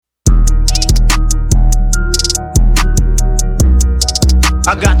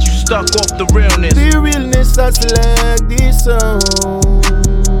I got you stuck off the realness. The realness I select this song.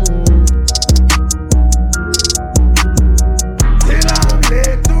 Till I'm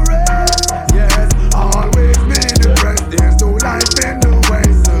laid to rest. Yes, always be depressed. There's no life in the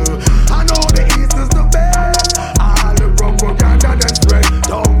west. I know the east is the best. All the propaganda that spread.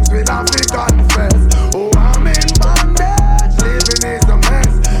 Tongues with African fest. Oh, I'm in bondage. Living is a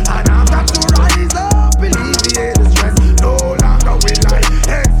mess. And I've got to rise up. Alleviate the stress. No longer will I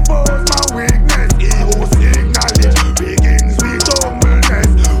expose my weakness. Ego acknowledge begins with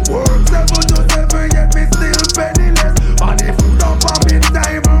humbleness. Work 7 to 7, yet me still penniless. But if you don't have me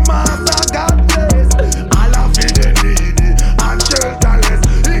table, master God bless. All of the needy and shelterless.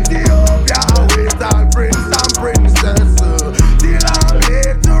 Ethiopia awaits all prince and princess. Till I'm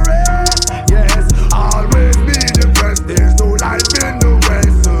laid to rest. Yes, always be depressed. There's no life in the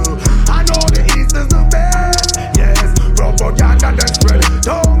west. I know the east is the best. Yes, propaganda that spread.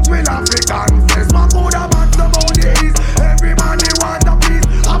 Tongues with African fest. My good about about the east. Everybody want a piece.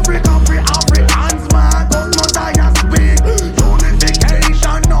 Africa free Africans, man. Don't no die speak.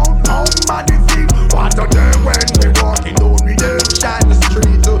 Unification now, nobody think. What a day when we walking down redemption the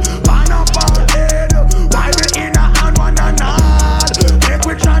street. Man up our head. Why we in a hand one another? Make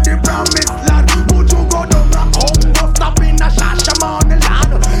we try the promised land. Put you go down the home. Go stop in a Shashamane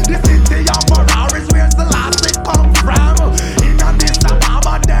land. The city of Ferraris, where's the last it come from? In a Mr.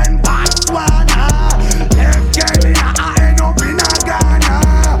 Baba, then Botswana. Left Kenya, I end up in a Ghana.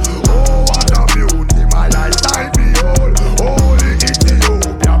 Oh, what a beauty, my lifestyle behold. Holy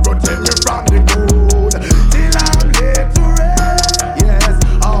Ethiopia, protect me from the cold. Till I'm laid to rest. Yes,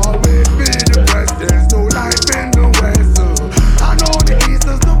 always be depressed. There's no life in the west. I know the east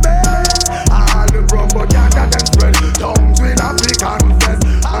is the best. All the propaganda that spread. Tongues with African fest.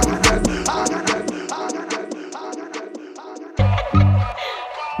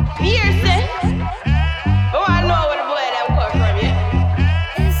 Here, say. Oh, I know where the boy them come from, yeah.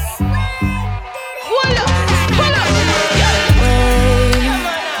 Hold up, hold up. Wait,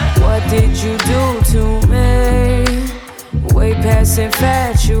 what did you do to me? Way past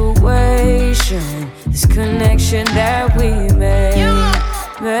infatuation. This connection that we made.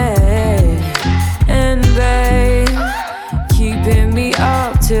 And babe, keeping me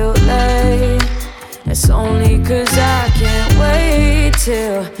up till late. That's only 'cause I can't wait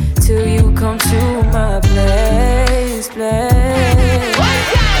till you come to my place. This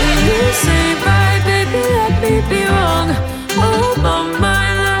ain't right, baby, let me be wrong. Oh, my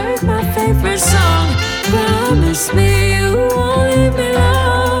mind like my favorite song. Promise me you won't leave me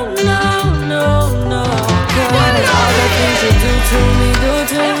alone. No. 'Cause all the things you do to me,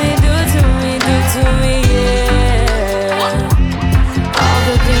 yeah. All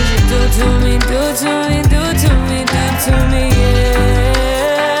the things you do to me,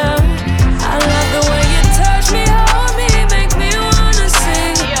 yeah. I love the way you touch me, hold me, make me wanna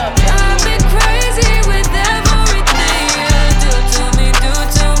sing. Drive me crazy with everything you do to me,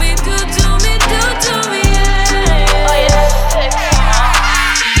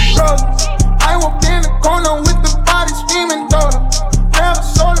 yeah. I walked in the corner with the body screaming daughter. Never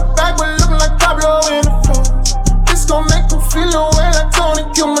saw the back, but looking like Pablo in the floor. This gon' make them feel away like Tony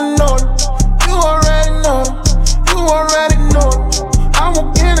Cumanolo. You already know. I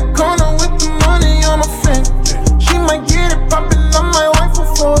walk in the corner with the money on my finger. She might get it poppin', I might wife her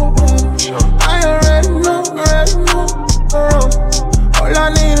for the win. I already know. All I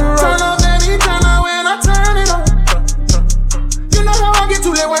need is turn up, baby, turn up when I turn it on. You know how I get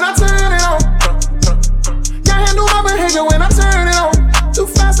too late when I turn it on. Can't handle my behavior when I turn it on. Too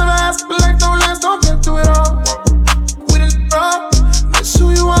fast and I ask for life, don't last, don't get through it all. With it up, that's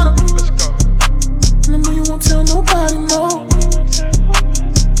who you wanna. And I know you won't tell nobody, no.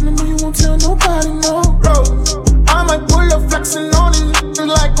 And I know you won't tell nobody, no. Rose, I might pull up flexing on these niggas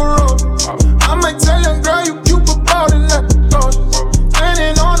like a rose. I might tell your girl you cute about it like a ghost.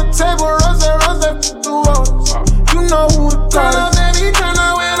 Standing on the table, rose, the walls. You know who to call. Turn up, baby, turn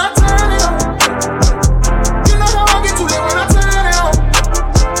up when I turn it on. You know how I get too late when I turn it on.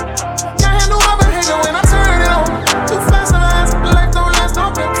 Can't handle my behavior when I turn it on. Too fast and I ask for life, don't last,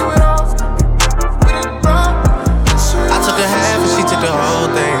 don't get through it all. I took a half and she took the whole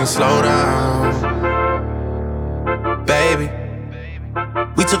thing. Slow down, baby.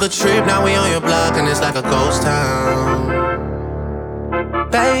 We took a trip, now we on your block and it's like a ghost town.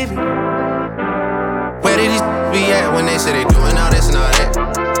 Baby, where did these be at when they say they doing all this and all that?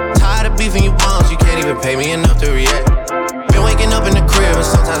 Tired of beefing you bums, you can't even pay me enough to react. Been waking up in the crib and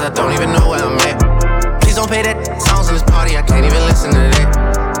sometimes I don't even know where I'm at. Please don't pay that songs in this party, I can't even listen to that.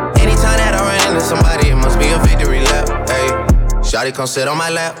 Anytime that I run into somebody, it must be a victory lap. Hey, Shawty come sit on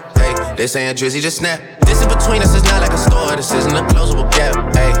my lap. Hey, they saying Drizzy just snap. This in between us is not like a store. This isn't a closable gap.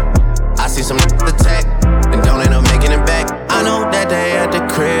 Hey, I see some attack and don't end up making it back. I know that they at the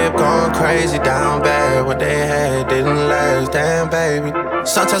crib going crazy down bad. What they had didn't last, damn baby.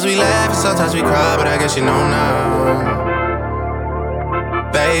 Sometimes we laugh and sometimes we cry, but I guess you know now,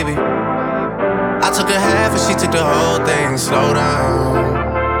 baby. I took a half and she took the whole thing. Slow down,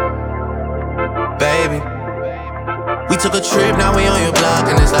 baby. We took a trip, now we on your block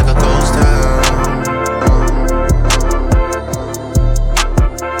and it's like a ghost town.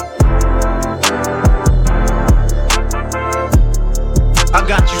 I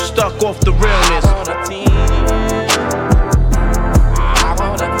got you stuck off the realness. I wanna be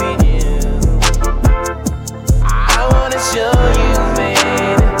you. I wanna show you,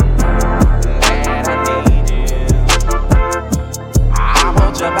 man, that I need you. I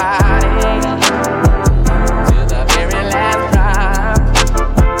want your body till the very last drop.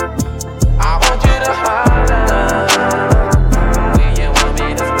 I want you to holler when you want me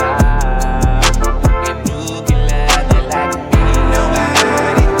to stop. And who can love you like me?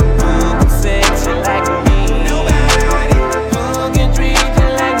 Nobody. Who can sex you like me? Nobody. Who can treat you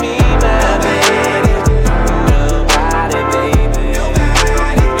like me, my baby? Nobody, baby.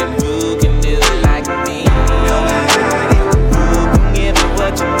 Nobody. And who can do it like me? Nobody. Who can give you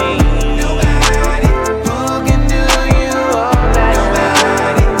what you need? Nobody. Who can do you all night long?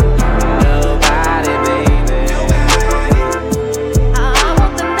 Nobody, baby. Nobody. I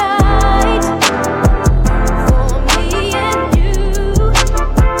want the night for me and you.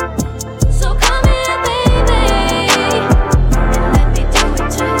 So come here, baby, and let me do it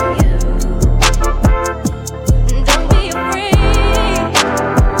to you. Don't be afraid,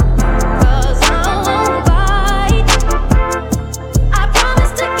 'cause I won't bite. I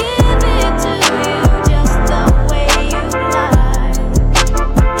promise to give it to you just the way you like.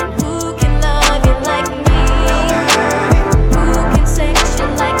 And who can love you like me? Who can sex you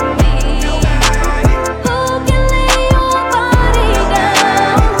like me? Who can lay your body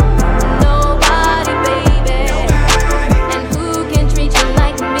down? Nobody, baby. And who can treat you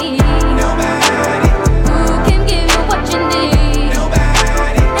like me? Who can give you what you need?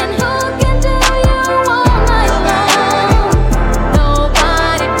 And who can do you all night long?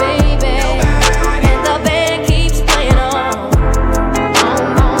 Nobody, baby. And the band keeps playing on and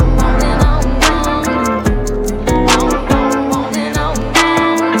on.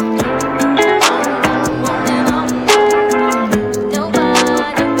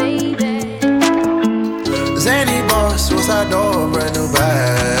 Zany boss, suicide door, brand new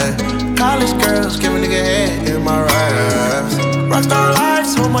bag. College girls, give a nigga head in my raps. Rockstar life,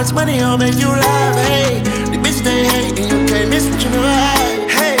 so much money, I'll make you laugh. Hey, the bitch they hate, and you can't miss what you never had.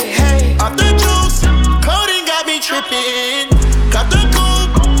 Hey, hey, off the juice, clothing got me tripping. Got the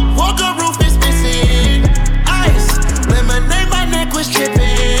coupe, walker roof is missing. Ice, lemonade, my neck was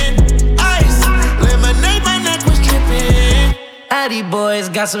tripping. Ice, lemonade, my neck was tripping. Addy boys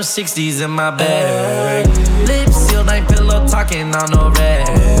got some 60s in my bag. Lips sealed, ain't pillow talking on no rag.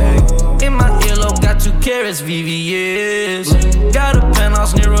 In my earlobe, got 2 carats, VVS. Got a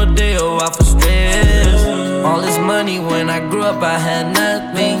penthouse near Rodeo, out for stress. All this money, when I grew up, I had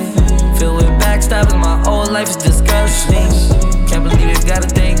nothing. Filled with backstabbing, my whole life is disgusting. Can't believe it, gotta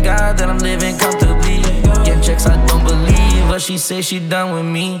thank God that I'm living comfortably. Getting checks I don't believe, but she say she done with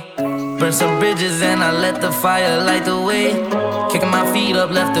me. Burn some bridges and I let the fire light the way. Kicking my feet up,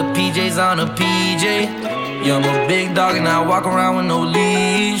 left the PJs on a PJ. Yeah, I'm a big dog and I walk around with no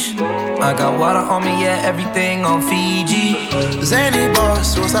leash. I got water on me, yeah, everything on Fiji. Zany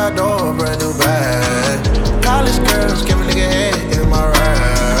boss, suicide door, brand new bag. College girls, give a nigga head in my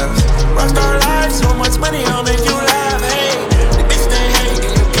raps. Rockstar life, so much money, I'll make you laugh. Hey, the bitch they hate,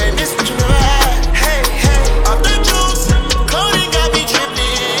 and you can't miss what you never had. Hey, hey, off the juice, clothing got me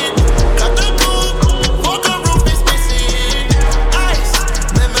tripping. Got the coupe, walker roof is missing. Ice,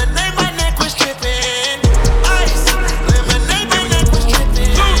 lemonade, my neck was tripping. Ice, lemonade, my neck was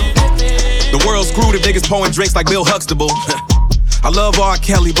tripping. The world screwed if niggas pouring drinks like Bill Huxtable. I love R.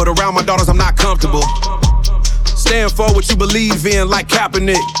 Kelly, but around my daughters I'm not comfortable. Stand for what you believe in like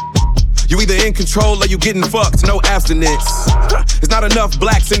Kaepernick. You either in control or you getting fucked, no abstinence. There's not enough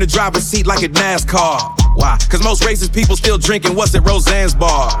blacks in the driver's seat like at NASCAR. Why? Cause most racist people still drinking what's at Roseanne's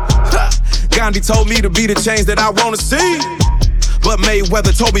bar. Gandhi told me to be the change that I wanna see. But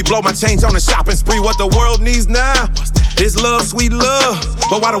Mayweather told me blow my change on a shopping spree. What the world needs now is love, sweet love.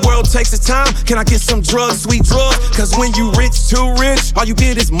 But while the world takes its time, can I get some drugs, sweet drugs? Cause when you rich, too rich, all you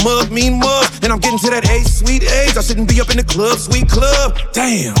get is mug, mean mug. And I'm getting to that age, sweet age, I shouldn't be up in the club, sweet club.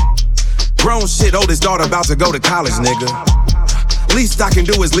 Damn. Grown shit, oldest daughter about to go to college, nigga. Least I can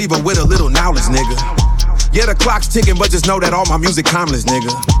do is leave her with a little knowledge, nigga. Yeah, the clock's ticking, but just know that all my music timeless, nigga.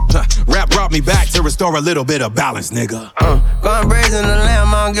 Rap brought me back to restore a little bit of balance, nigga. Going brazen the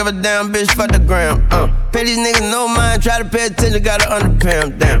lamb, I don't give a damn, bitch, fuck the gram. Pay these niggas no mind, try to pay attention, gotta underpay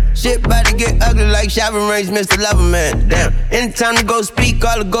 'em, damn. Shit bout to get ugly like shopping range, Mr. Loverman, damn. Anytime to go speak,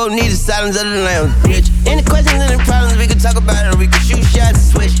 all the go need is silence of the lambs, bitch. Any questions, any problems, we can talk about it, or we can shoot shots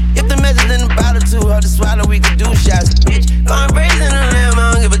and switch. If the message in the bottle too hard to swallow, we can do shots, bitch. Going brazen the lamb,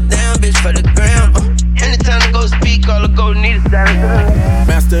 I don't give a damn, bitch, fuck the gram. Anytime to go speak, all the go need is silence.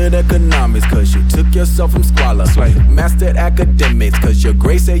 Mastered economics, cause you took yourself from squalor. Mastered academics, cause your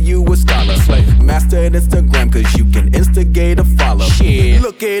grade said you a scholar. Mastered Instagram, cause you can instigate a follow. Shit.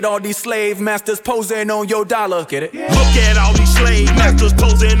 Look at all these slave masters posing on your dollar. Get it? Look at all these slave masters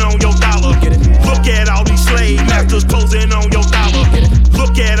posing on your dollar. Get it? Look at all these slave masters posing on your dollar. Get it?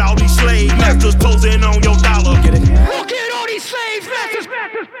 Look at all these slave masters posing on your dollar. Get it? Look at all these slave masters.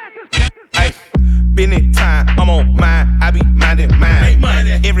 Hey, business time, I'm on mine, I be minding mine.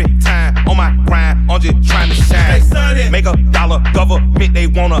 Every time on my grind, I'm just trying to shine. Make $1, government, they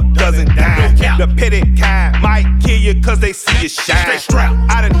want a dozen dimes. The petty kind might kill you cause they see you shine.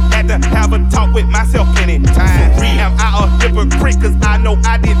 I done had to have a talk with myself many times. Am I a hypocrite cause I know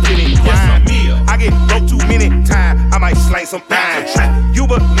I did plenty crime. I get broke too many times, I might slang some dimes. You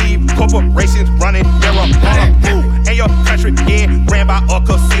believe corporations running marijuana, and your country getting ran by a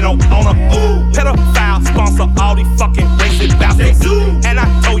casino owner. Pedophile sponsor all these fucking racist bastards. And I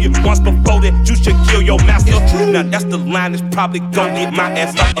told you once before that you should kill your master. Now that's the line that's probably gon' get my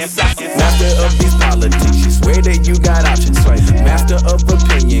ass up. Master of these politics, you swear that you got options. Master of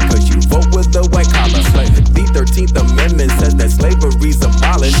opinion, cause you vote with the white collar. The 13th Amendment says that slavery's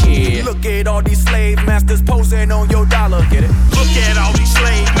abolished. Look at all these slave masters posing on your dollar. Get it? Look at all these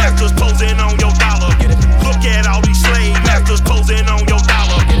slave masters posing on your dollar. Get it? Look at all these slave masters posing on your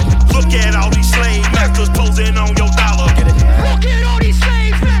dollar. Get it? Look at all these slave masters posing on your dollar. Get it? Look at all these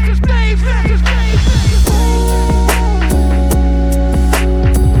slave masters, slave masters, slave masters.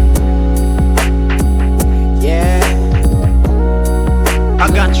 Yeah. I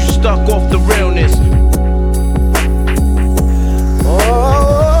got you stuck off the realness.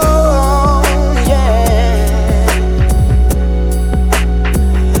 Oh, yeah.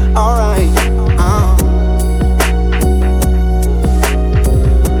 Alright.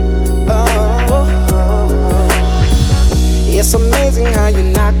 It's amazing how you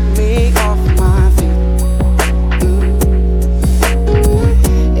knock me off my feet.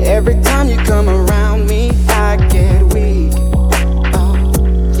 Every time you come around me, I get weak. Oh,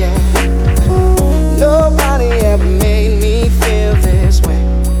 yeah. Nobody ever made me feel this way.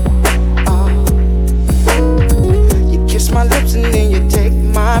 Oh, you kiss my lips and then you take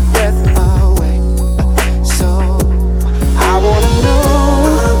my breath away. So I wanna know.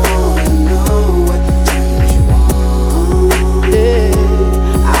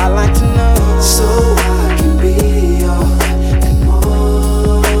 So I can be all and more.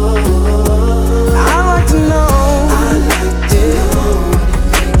 I like to know. I like to know what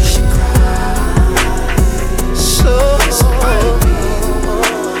makes you cry. So I can be the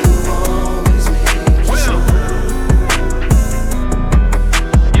one who always makes you smile.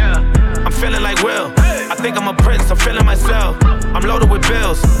 Yeah, I'm feeling like Will. I think I'm a prince, I'm feeling myself. I'm loaded with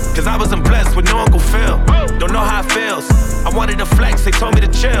bills, cause I wasn't blessed with no Uncle Phil. Don't know how it feels. I wanted to flex, they told me to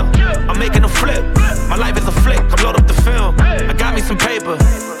chill. I'm making a flip, my life is a flick, I'm loaded up the film. I got me some paper,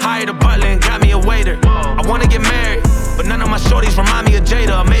 hired a butler and got me a waiter. I wanna get married, but none of my shorties remind me of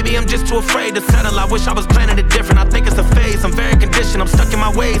Jada. Or maybe I'm just too afraid to settle, I wish I was planning it different. I think it's a phase, I'm very conditioned, I'm stuck in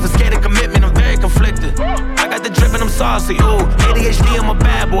my ways. I'm scared of commitment, I'm very conflicted. I got the drip and I'm saucy, ooh. ADHD, I'm a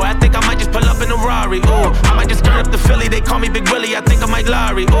bad boy, I think I might just pull up in a Rari, ooh. I might just turn up the Philly, they call me Big Willie, I think I might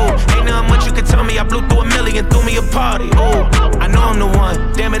Larry, ooh. Ain't nothing much you can tell me, I blew through 1 million, threw me a party, ooh. I know I'm the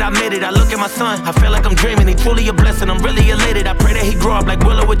one, damn it, I made it. I look at my son, I feel like I'm dreaming. He truly a blessing, I'm really elated. I pray that he grow up like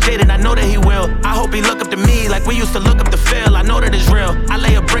Willow with Jaden. I know that he will. I hope he look up to me like we used to look up to Phil. I know that it's real. I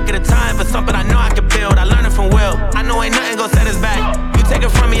lay a brick at a time for something I know I can build. I learned it from Will. I know ain't nothing gon' set us back. You take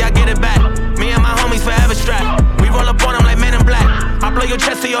it from me, I get it back. Me and my homies forever strapped. We roll up on them like Men in Black. I blow your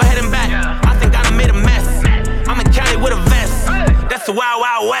chest to your head and back. I think I done made a mess. I'm in Cali with a vest. That's the Wild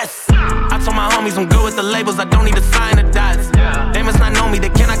Wild West. I told my homies I'm good with the labels, I don't need to sign the dots. They must not know me, they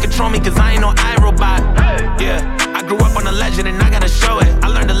cannot control me, cause I ain't no iRobot. Yeah, I grew up on a legend and I gotta show it. I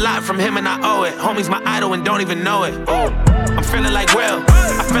learned a lot from him and I owe it. Homie's my idol and don't even know it. Ooh, I'm feeling like Will,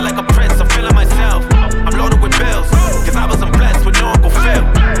 I feel like a prince, I'm feeling myself. I'm loaded with bills, cause I wasn't blessed with no Uncle Phil.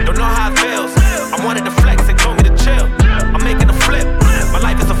 Don't know how it feels, I wanted to flex, they told me to chill. I'm making a flip, my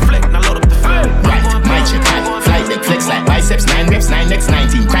life is a flick, now load up the film. Right, my chip high, flight that flex like biceps, 9 reps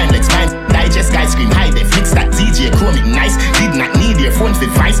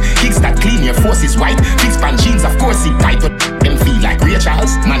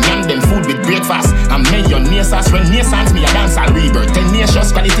Renaissance, me a dance all rebirth. 10 years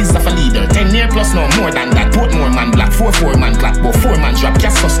just qualities of a leader. 10 years plus no more than that. Portmore man black, 4-4 man clap, but 4 man drop,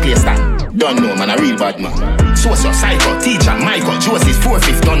 cast us clear stand. Don't know man, a real bad man. Source psycho, teacher, Michael, Josie's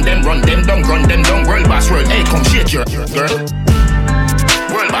 4-5, done them, run them down, run them down. World boss world, hey come shake your girl.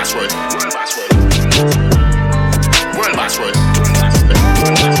 World boss world. World boss world.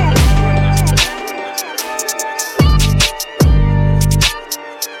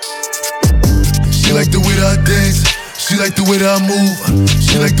 She like the way that I dance. She like the way that I move.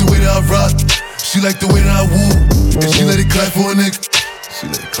 She like the way that I rock. She like the way that I woo. And she let it clap for a nigga. She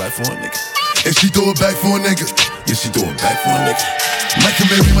let it clap for a nigga. And she throw it back for a nigga. Yeah, she throw it back for a nigga. Michael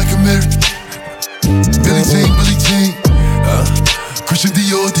Mary. Billie Jean. Christian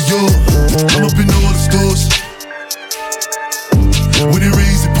Dior. I'm up in all the stores. When it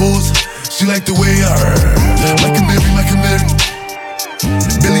rains, it pours. She like the way I heard. Michael Mary.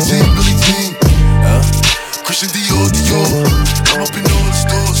 Billie Jean. Christian Dior. I'm up in all the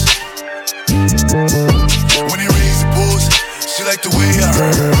stores. When it rains, it pours. She like the way I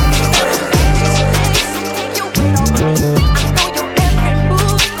heard.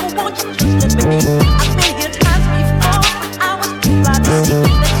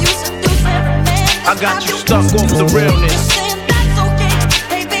 I got you stuck off the realness.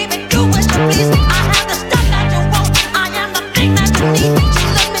 Hey baby, do what you please. I have the stuff that you want. I am the thing that you need. She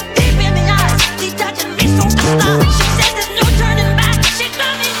looked me deep in the eyes. She touching me so I stop. She said there's no turning back. She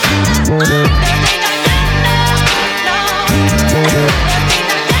got me.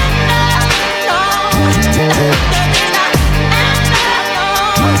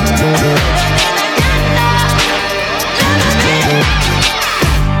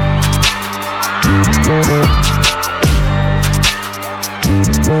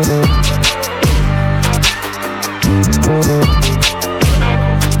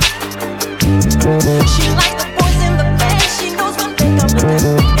 She like the boys in the band. She knows when they come to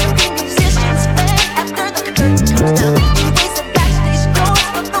them. Every musician's fan after the curtain comes down. She waits at backstage doors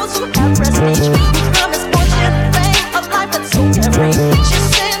for those who have prestige. We promise fortune and fame, a life that's so carefree. She's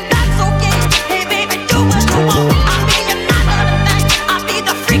saying that's okay. Hey baby, do what you want. I'll be your night of the night. I'll be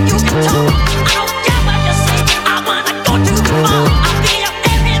the freak you can talk. I don't care what you say. I wanna go too far. I'll be your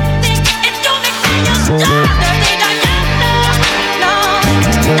everything. And you make me your star.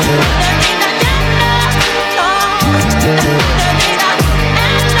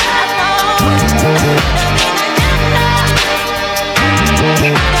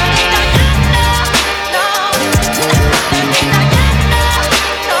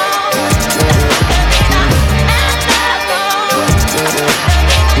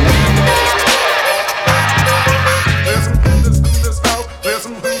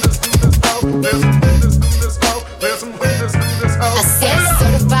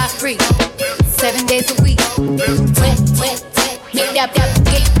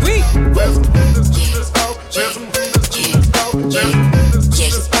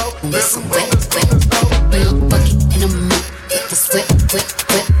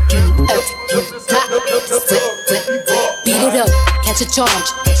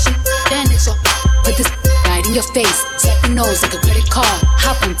 Charge, then it's up. Put this right in your face. Set your nose like a credit card.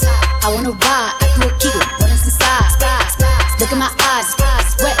 Hop on top. I wanna ride. I do a kegel. What is inside? Look at my eyes.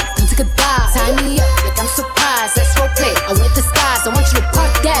 It's wet. Come take a dive. Tie me up like I'm surprised. Let's role play. I wear the skies. I want you to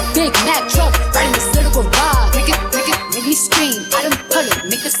park that big Mac truck right in this little garage. Make me scream. I don't pull it.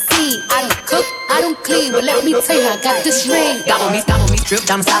 Make a scene. I don't cook. I don't clean. But let me tell you, I got this ring. Stop on me. Drip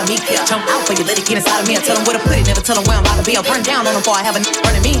down inside of me. Jump out for you. Let it get inside of me. I tell them where to put it. Never tell them where I'm about to be. I'll burn down on them before I have a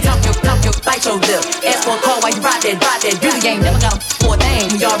burning me. Talk your, bite your lip. Ask for a call while you ride that. Really ain't never got a for a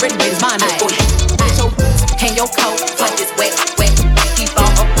thing. We already made his mind up for you. Put your boots, hang your coat. Fuck this wet. Keep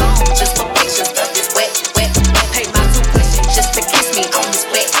on up on. Just for pictures of this wet. Pay my tuition just to kiss me on this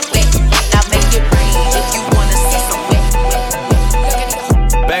wet. Now make it rain if you wanna see some wet.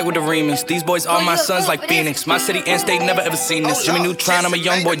 Back with the remix. These boys are my sons like Phoenix. My city and state never ever seen this. Jimmy Neutron, I'm a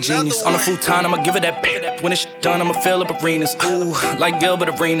young boy genius. On the futon, I'ma give it that. When it's done, I'ma fill up arenas. Ooh, like Gilbert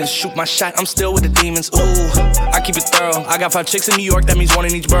Arenas. Shoot my shot, I'm still with the demons. Ooh, I keep it thorough. I got 5 chicks in New York, that means 1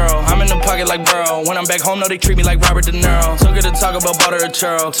 in each borough. I'm in the pocket like Burrow. When I'm back home, no, they treat me like Robert De Niro. Took her to talk about butter or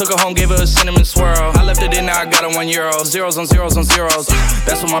churro. Took her home, gave her a cinnamon swirl. I left it in, now I got her €1. Zeros on zeros on zeros.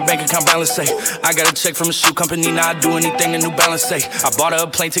 That's what my bank account balance say. I got a check from a shoe company, now I do anything a New Balance say. I bought her a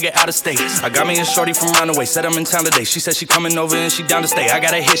plane ticket out of state. I got me a shorty from Runaway, said I'm in town today. She said she coming over and she down to stay. I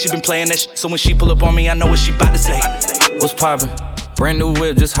got a hit, she been playing that shit. So when she pull up on me, I know what she bout to say. What's poppin'? Brand new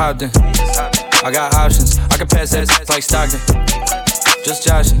whip, just hopped in. I got options, I can pass that like Stockton. Just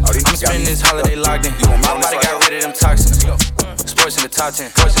joshing, I'm spending this holiday locked in. My body got rid of them toxins. Sports in the top 10,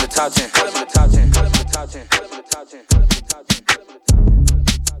 sports in the top 10, sports in the top 10. top 10.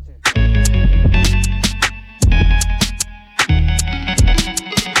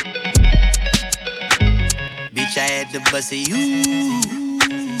 Bitch, I had to bust it, you.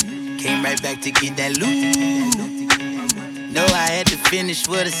 Came right back to get that loot. No, I had to finish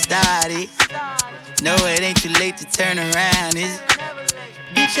what I started. No, it ain't too late to turn around, is it?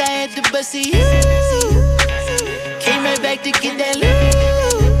 Bitch, I had to bust it, you. Came right back to get that loot.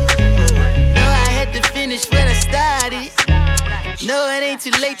 No, I had to finish what I started. No, it ain't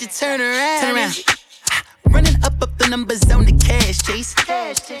too late to turn around. Running up the numbers on the cash chase.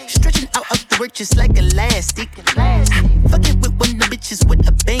 Stretching out the work just like elastic. Fucking with one of the bitches with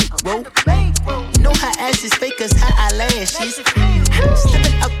a bankroll. Know her ass is fake cause her eyelashes.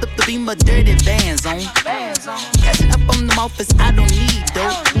 Stepping out the beam of dirty Vans on. Catching up on them offers I don't need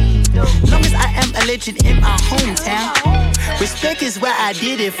though. Long as I am a legend in my hometown. Respect is where I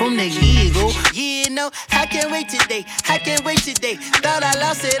did it from the get-go. Yeah, no, I can't wait today. Thought I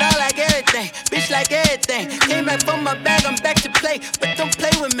lost it all like everything. Bitch like everything. Came back from my bag, I'm back to play. But don't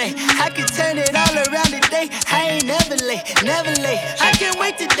play with me. I can turn it all around today. I ain't never late. I can't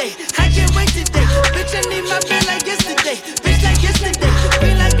wait today. Bitch, I need my bed like yesterday. Bitch like yesterday.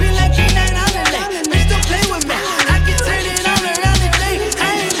 Be like B9 on the late. Bitch, don't play with me. I can turn it all around today.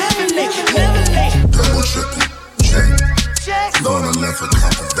 I ain't never late. Double, triple, check. Gonna left a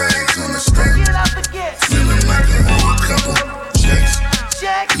couple bags on the stand. Feeling like I owe a couple checks.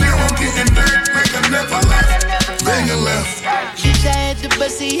 Now I'm getting back like I never left. Banging left. Bitch, I had to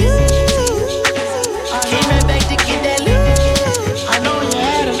bust it, you. Came right back to get that loot. I know you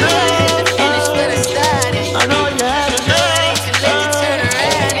had a loot. I had to finish what I started. I know you had a loot.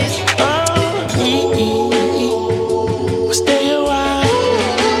 Stay a while.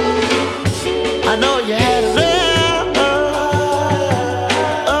 I know you had a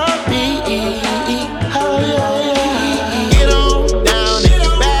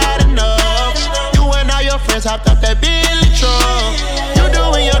hopped off that Billy truck. You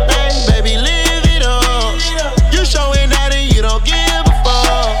doing your thing, baby, live it up. You showing out and you don't give a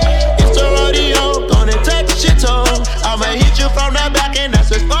fuck. It's the rodeo, gonna take the shit toe. I'ma hit you from the back and that's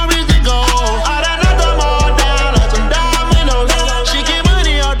as far as it goes. I done knocked them all down like some dominoes. She get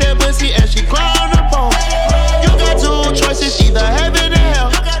money out that pussy and she climb the pole. You got two choices, either heaven or hell.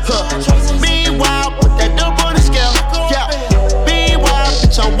 Meanwhile, put that dope on the scale. Yeah, meanwhile,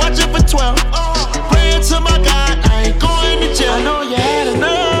 bitch, I'm watching for 12. To my God, I ain't going to jail. I know you had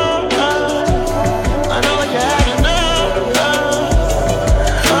enough. I know you had enough.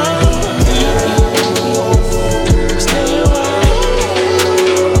 Stay a while.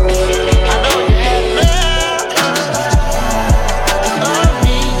 I know you had enough.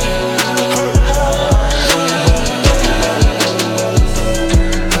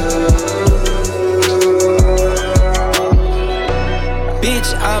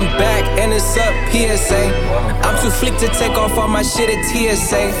 Bitch, I'm back and it's up PSA. I'm too flick to take off all my shit at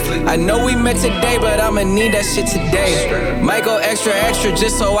TSA. I know we met today, but I'ma need that shit today. Might go extra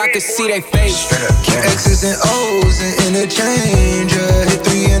just so I can see they face. X's and O's and interchange. Hit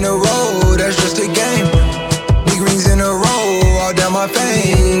 3 in a row, that's just a game. Big rings in a row, all down my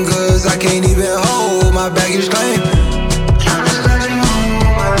fingers. I can't even hold my baggage claim.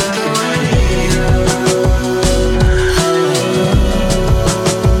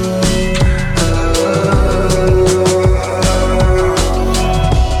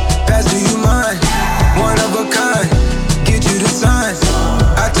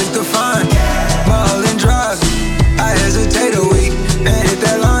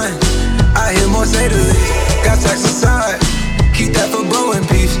 Keep that for bro and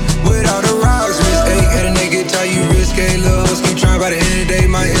peace. Without a rise, risk 8 at a nigga tell you risk 8. Lil' hoes keep trying, by the end of the day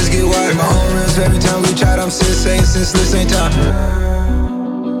my ends get wide. My own rims every time we tried, I'm sensei since this ain't time.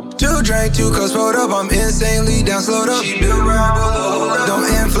 2 drink, 2 cups rolled up, I'm insanely down, slowed up. Don't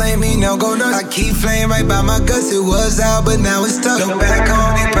inflame me, now go nuts. I keep flame right by my guts, it was out, but now it's tough. Look back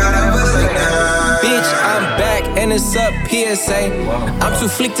home, they proud of us like nah. Bitch, I'm back and it's up PSA. I'm too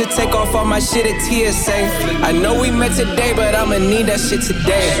flick to take off all my shit at TSA. I know we met today, but I'ma need that shit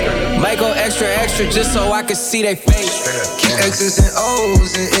today. Might go extra just so I can see they face. Keep X's and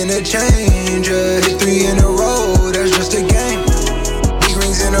O's and interchange. Hit 3 in a row, that's just a game. Big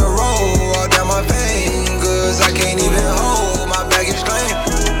rings in a row, all down my fingers. I can't even hold my baggage claim.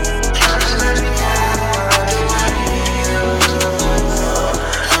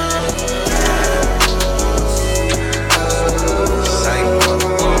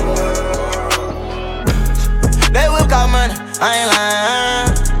 They will call money, I ain't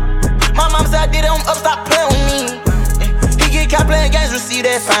lying. My mom said, did him up, stop playing with me. He get caught playing games, receive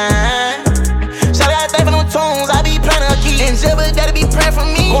that fine. Shawty got jail, but daddy be praying for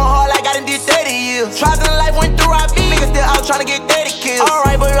me. Going hard like I done did 30 years. Trials in life went through I beat. Niggas still out trying to get 30 kills.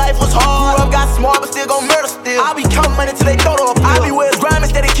 Alright, but life was hard. Grew up, got smart, but still gon' murder still. I be counting money till they throw it up. I be where it's grime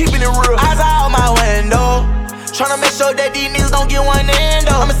instead of keeping it real. Eyes out my window, tryna make sure that these niggas don't get one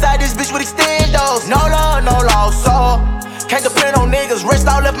endo. I'm inside this bitch with extendos. No love, no loss, so can't depend on niggas. Rest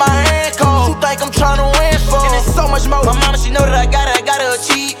out, left my hand cold. You think I'm tryna win for? And it's so much more. My mama, she know that I gotta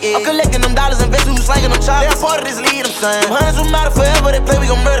achieve it. I'm collecting them dollars, investing who's slanging them choppers. They're part of this lead, I'm saying. Them hundreds will matter forever, they play,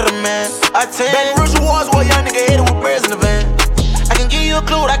 we gon' murder them, man. I tell you, Baton Rouge Wars, where a young nigga headed with birds in the van. I can give you a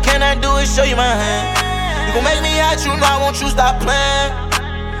clue, what I cannot do is show you my hand. You gon' make me out, you know I won't you stop playing.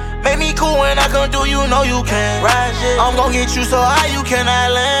 Make me cool when I come through, you know you can. Right, shit. I'm gon' get you so high you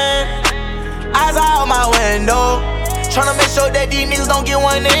cannot land. Eyes out my window, tryna make sure that these niggas don't get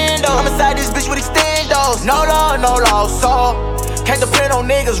one endo. I'm inside this bitch with extendos. No love, no loss, so can't depend on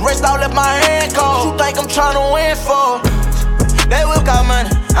niggas. Rest out, left my hand cold. You think I'm tryna win for? They whip got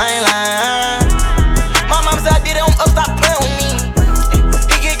money, I ain't lying. My mama said I did it on up, stop playing with me.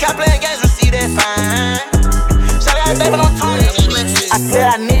 He get caught playing games, receive that fine. Shout out, baby, don't tell me. I said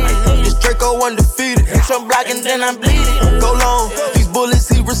I need it. This Draco undefeated. Trump blocking, then I'm bleeding. Go long, these bullets,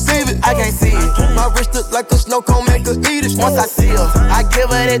 he receive it. I can't see it. My wrist look like a snow cone, make her eat it. Once I see her, I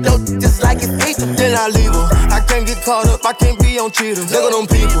give her that dope just like it's pizza. Then I leave her. I can't get caught up, I can't be on cheaters. Look at them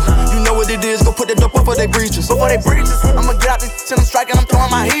people, you know what it is. Go put that dope before they breaches. Before they breaches, I'ma get out this shit, I'm striking, I'm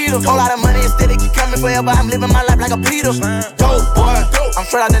throwing my heaters. Whole lot of money instead, it keep coming forever. I'm living my life like a Peter. Dope boy, I'm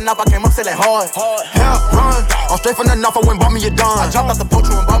straight out the knife, I came up selling hard. Help run, I'm straight from the knife, I went bought me a dime. I jumped out the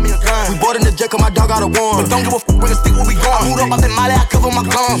poacher and bought me a gun. We bought in the jet, cause my dog got a warrant. But don't give a f, we can stick where we going. I moved up out that molly, I cover my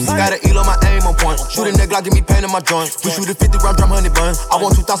gums. Got an eel on my aim on point. Shooting that Glock, give me pain in my joint. We shoot a 50 round drum, honey bun. I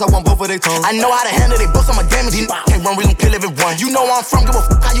want 2 thoughts, I want both of their tongues. I know how to handle they books on my damage. These can't run, we gon' kill everyone. You know where I'm from, give a f,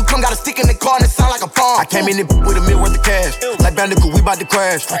 how you come. Got a stick in the car and it sound like a bomb. I came in it with $1 million worth of cash. Like Bandicoot, we bout to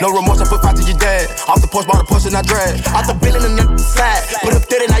crash. No remorse, I put 5 to your dad. Off the porch, bought a push and I drag. Out the billing and your slide. Put up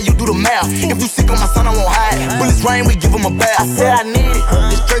 30, now you do the math. If you sick on my son, I won't hide. Bullets rain, we give him a bath. I said I need it.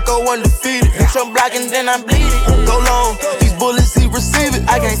 This Draco undefeated. Trump blocking, then I'm bleeding. Go long, these bullets, he receive it.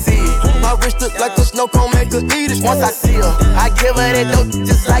 I can't see it. My wrist look like a snow cone, make her eat it. Once I see her, I give her that dope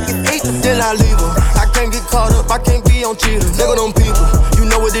just like it's pizza. Then I leave her. I can't get caught up, I can't be on cheaters. Look at them people, you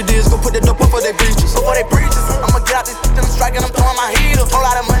know what it is. Go put that dope before they breaches. Before they breaches, I'ma get out this shit, I'm striking, I'm throwing my heaters. Whole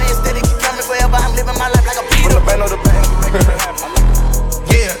lot of money instead, it keep coming forever. I'm living my life like a Peter.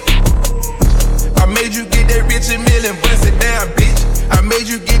 Yeah, I made you get that rich and million, bust it down, bitch. I made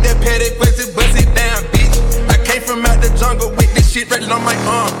you get that paddock, bust it down, bitch. I came from out the jungle with this shit right on my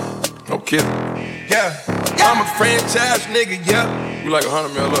arm. No kidding. Yeah, I'm a franchise nigga, yeah. You like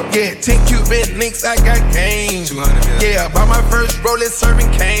 100 mil up? Yeah, 10 Cuban links, I got game. 200 mil. Yeah, bought my first roller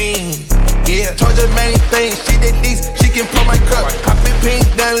serving cane. Yeah, told her main thing, she did least, she can pour my cup. Poppin' pink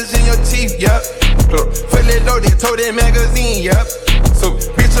diamonds in your teeth, yup. Fill it loaded, told that magazine, yup. So,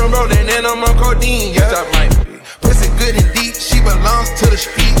 bitch, I'm rolling and I'm on codeine, yup. Pussy good and deep, she belongs to the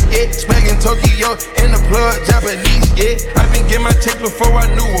streets, yeah. Smagging Tokyo and the plug, Japanese, yeah. I been getting my check before I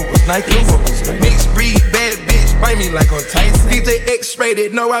knew it was Nike. Mixed breed, bad bitch, bite me like on Tyson. DJ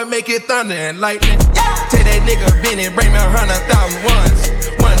X-rated, know I make it thunder and lightning. Tell that nigga Benny, bring me 100,000 ones.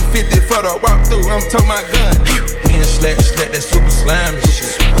 150 for the walkthrough, I'm told my gun. Me and Slack, that super slime and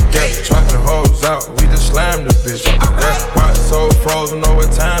shit. Yeah, chopping hoes out, we just slammed the bitch. Yeah, my soul frozen over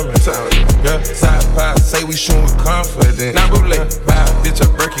time and time. Yeah, side pie, say we shoot with confidence. Now bootleg, buy a bitch a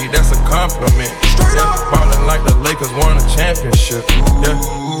Berkey, that's a compliment. Yeah, ballin' like the Lakers won a championship. Yeah,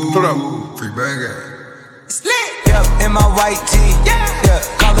 put up. Free bang. Yeah, in my white tee. Yeah,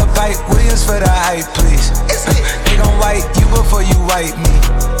 call up Ike Williams for the hype, please. They gon' wipe you before you wipe me.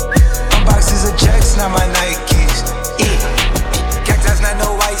 Unboxes of checks, not my Nikes. Cactus, not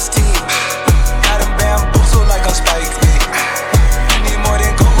no white tee. Got them bamboozled like I'm Spike Lee. You need more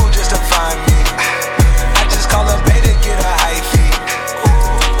than Google just to find me. I just call up Bay to get a high fee.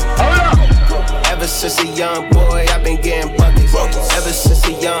 Ever since a young boy, I've been getting buckets. Ever since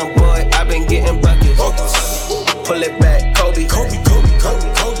a young boy, I've been getting buckets. Pull it back, Kobe.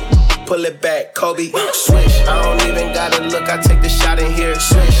 Pull it back, Kobe. Swish, I don't even gotta look, I take the shot in here.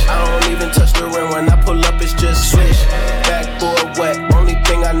 Swish, I don't even touch the rim. When I pull up, it's just swish. Backboard wet, only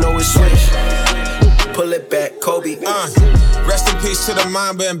thing I know is swish. Pull it back, Kobe. Rest in peace to the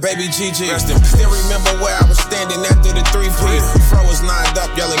Mamba and baby Gigi. Still remember where I was standing after the 3P. Fro was lined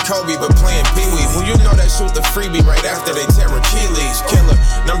up yelling Kobe, but playing Pee Wee. Well, you know they shoot the freebie right after they tear Achilles. Killer,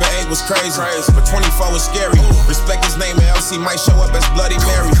 number 8 was crazy, but 24 was scary. Respect his name, and LC might show up as Bloody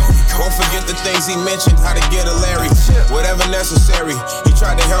Mary. Won't forget the things he mentioned, how to get a Larry. Whatever necessary, he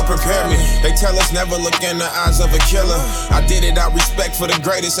tried to help prepare me. They tell us never look in the eyes of a killer. I did it out respect for the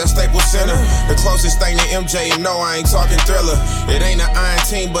greatest at Staples Center. The closest thing to MJ, and no, I ain't talking Thriller. It ain't an iron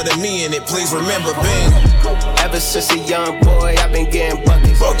team, but a me in it. Please remember, Bing. Ever since a young boy, I've been getting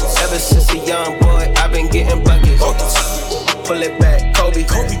buckets. Ever since a young boy, I've been getting buckets. Pull it back, Kobe.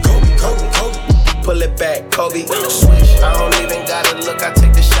 Pull it back, Kobe. Swish. I don't even gotta look, I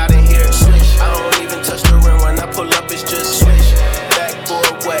take the shot in here. Swish. I don't even touch the rim when I pull up, it's just swish.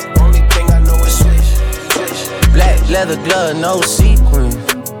 Backboard wet, only thing I know is swish. Swish. Black leather glove, no sequin.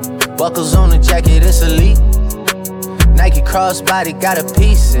 Buckles on the jacket, it's elite. Nike crossbody got a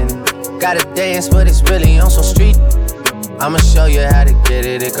piece in it. Gotta dance, but it's really on some street. I'ma show you how to get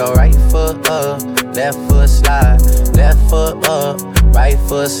it. It go right foot up, left foot slide. Left foot up, right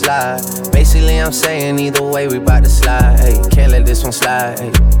foot slide. Basically, I'm saying either way, we bout to slide. Hey, can't let this one slide.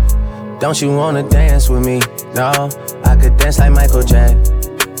 Hey. Don't you wanna dance with me? No, I could dance like Michael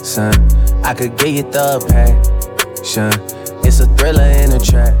Jackson. I could get you the passion. It's a thriller in the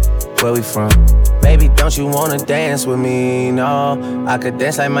track. Where we from? Baby, don't you wanna dance with me? No, I could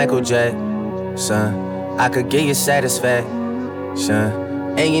dance like Michael Jackson. I could give you satisfaction.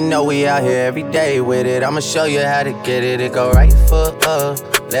 And you know we out here every day with it. I'ma show you how to get it. It go right foot up,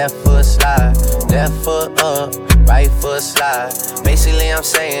 left foot slide. Left foot up, right foot slide. Basically I'm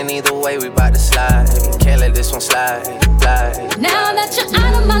saying either way we bout to slide. Can't let this one slide. Now that you're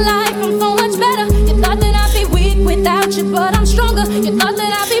out of my life, I'm so much better. You thought that I'd be weak without you, but I'm stronger. You thought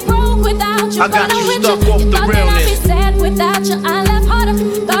that I'd be broke without you, I got but I'm you richer. stuck off You the thought that I'd be realness. sad without you, I laugh harder.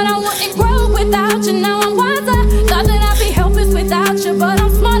 Thought I wouldn't grow without you, now I'm wiser. Thought that I'd be helpless without you, but I'm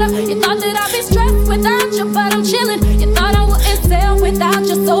smarter. You thought that I'd be stressed without you, but I'm chilling. You thought I wouldn't sell without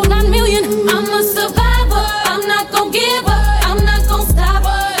you, sold 9 million. I'm a survivor, I'm not gon' give up, I'm not gon' stop,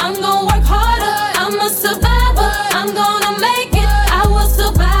 I'm gon' work harder. I'm a survivor, I'm gonna make it. I will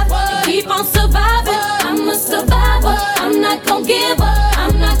survive and keep on surviving. I'm a survivor, I'm not gon' give up,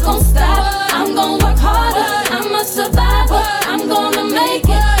 I'm not gon' stop, I'm gon' work harder. I'm a survivor, I'm gonna make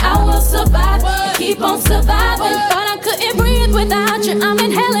it. I will survive and keep on surviving. Thought I couldn't breathe without you, I'm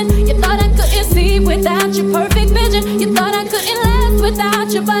inhaling. You thought I couldn't see without your perfect vision. You thought I couldn't last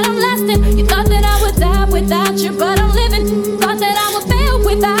without you, but I'm lasting. You thought that I would die without you, but I'm living. Thought that I would fail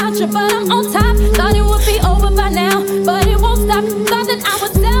without you, but I'm on top. Thought it would be over by now, but it won't stop. Thought that I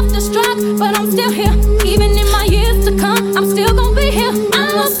would self-destruct, but I'm still here. Even in my years to come, I'm still gonna be here.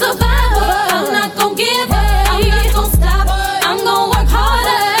 I'm a survivor, I'm not gonna give up, I'm not gonna stop, I'm gonna work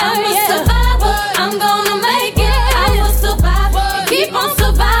harder. I'm a survivor, I'm gonna make it. I will survive and keep on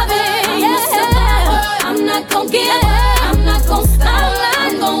surviving. I'm a survivor, I'm not gonna give up, I'm not gonna stop,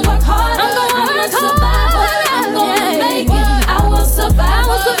 I'm gonna work harder. I'm a survivor, I'm gonna make it. I will survive,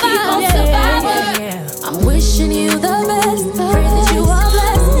 keep on surviving. I'm wishing you the best, pray that you are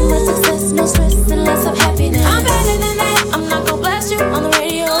blessed. More success, no stress, and less of happiness. I'm better than that, I'm not gonna blast you on the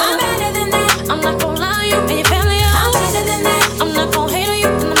radio. I'm better than that, I'm not gonna lie to you and your family. I'm better than that, I'm not gonna hate on you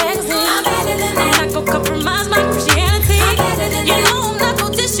in the magazine. I'm better than that, I'm not gonna compromise my Christianity. I'm better than that, you know I'm not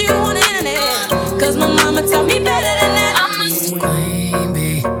gonna dish you on the internet, cause my mama taught me better than that. I'm a Queen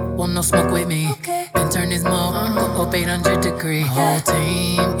bee, want no smoke with me. Then turn this mug up 800 degrees. Whole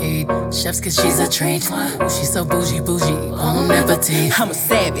team eat chefs cause she's a treat. Ooh, she's so bougie, on appetit. I'm a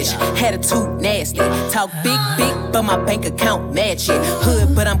savage, attitude nasty. Talk big, but my bank account match it.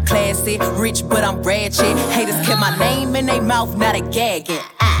 Hood, but I'm classy. Rich, but I'm ratchet. Haters kept my name in their mouth, not a gagging.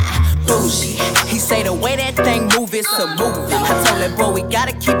 Bougie. He say the way that thing move, it's a movie. I told that boy we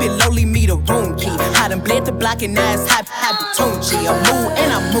gotta keep it lowly, me the room key. I done bled the block and now it's high Tunchi. I'm mood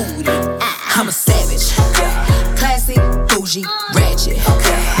and I'm moody. I'm a savage. Classy, bougie, ratchet.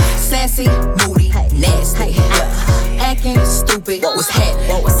 Sassy, moody, nasty. Acting stupid, what's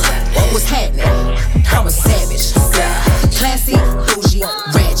happening? What's happening? I'm a savage. Classy, bougie,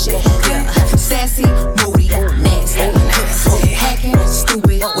 ratchet. Sassy, moody, nasty. Hacking,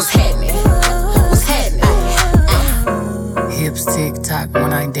 stupid, what's happening? What's happening? Hips tick tock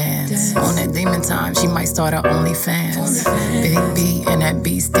when I dance. On that demon time, she might start her OnlyFans. Big B and that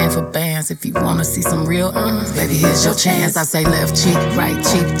B stand for bands. If you wanna see some real baby, here's your chance. I say left cheek, right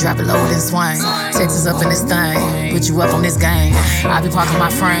cheek, drop it low and swing. Texas up in this thing, put you up on this game. I be parking my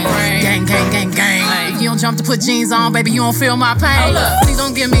frame, gang, gang, gang, gang. If you don't jump to put jeans on, baby, you don't feel my pain. Please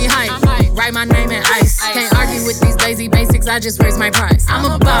don't give me hype, write my name in ice. Can't argue with these lazy basics, I just raise my price. I'm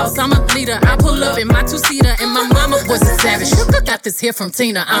a boss, I'm a leader. I pull up in my two-seater and my mama was a savage. Got this here from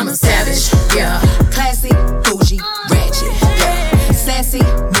Tina, I'm a savage, yeah. Classy, bougie, ratchet, yeah. Sassy,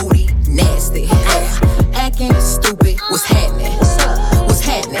 moody, nasty, yeah. Acting stupid, what's happening? What's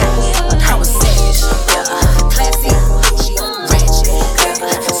happening? I'm a savage, yeah. Classy, bougie, ratchet, yeah.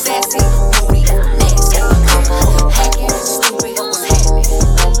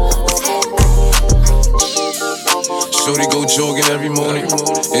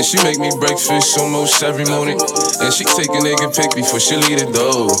 And she make me breakfast almost every morning. And she take a nigga pic before she leave the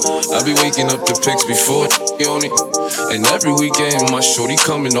door. I be waking up the pics before on it. And every weekend my shorty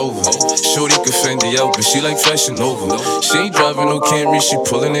coming over. Shorty could Fendi out, but she like Fashion Nova. She ain't driving no Camry, she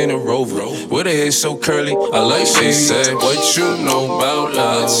pulling in a Rover. With her hair so curly, I like she said, what you know about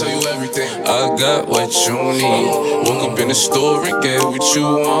love? I'll tell you everything. I got what you need. Woke up in the store and get what you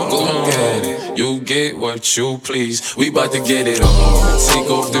want. Go get it. You get what you please. We bout to get it on. Take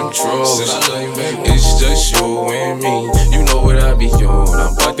off them drawers. It's just you and me. You know what I be on.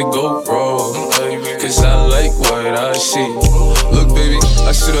 I'm about to go raw. Cause I like what I see. Look, baby,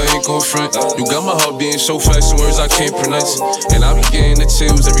 I said I ain't gon' front. You got my heart beating so fast in words I can't pronounce. And I be getting the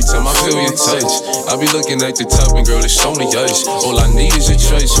chills every time I feel your touch. I be looking at the top and girl, it's only ice. All I need is your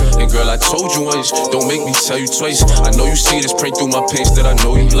choice. And girl, I told you once, don't make me tell you twice. I know you see this print through my pants that I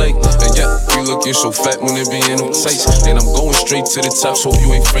know you like. And yeah, you looking so fat when it be in them tights. And I'm going straight to the top, so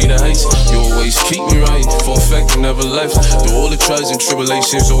you ain't afraid of heights. You always keep me right, for a fact you never left. Through all the trials and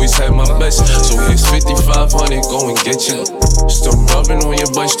tribulations, always had my best. So here's 5,500, go and get you. Start rubbing on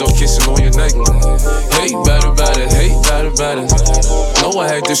your butt, start kissing on your neck. Hate bad about it, hate bad about it. Know I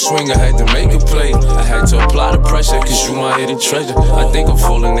had to swing, I had to make a play. I had to apply the pressure, cause you my hidden treasure. I think I'm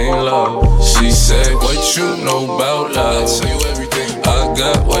falling in love. She said, what you know about love? I'll tell you everything. I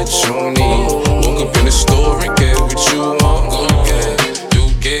got what you need. Woke up in the store and get what you want. Go get it. You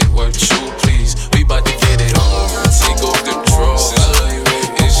get what you please. We bout to get it on. Take off them drawers.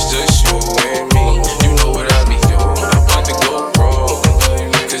 It's just you and me. You know what I be on. I'm about to go raw.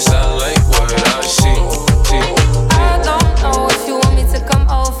 Cause I like what I see. I don't know if you want me to come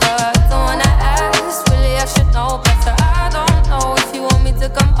over. Don't wanna ask, really I should know better. I don't know if you want me to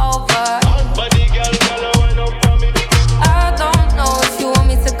come over. I don't know if you want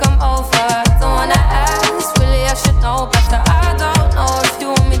me to come over. Don't wanna ask, really I should know better. I don't know if you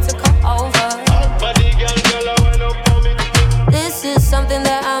want me to come over. This is something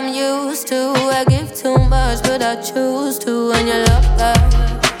that I'm used to. I give too much, but I choose to. And you love that,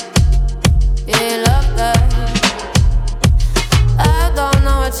 yeah, you love that. I don't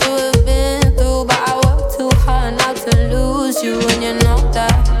know what you have been through, but I work too hard not to lose you. And you know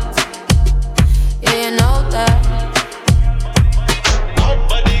that, yeah, you know that.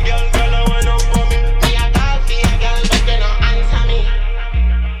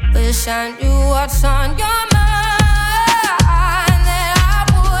 Wish I knew what's on your mind, that I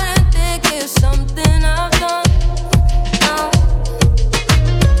wouldn't think it's something I've done. No.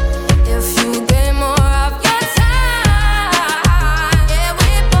 If you gave more of your time, yeah,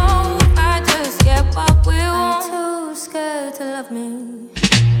 we both might just get what we want. Too scared to love me.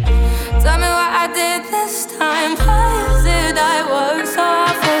 Tell me what I did this time. Why did I work so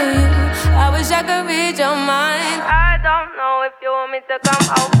hard for you? I wish I could read your mind. I don't know if you want me to come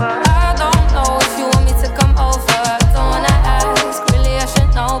over. I don't know if you want me to come over. Don't wanna ask, really I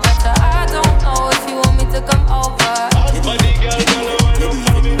should know better. I don't know if you want me to come over. I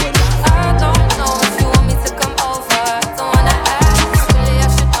don't know if you want me to come over. Don't wanna ask, really I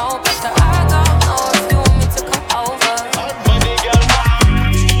should know better. I don't know if you want me to come over.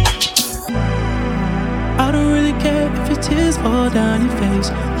 I don't really care if your tears fall down your face.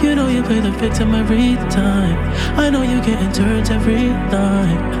 You know you play the victim every time. I know you're getting turned every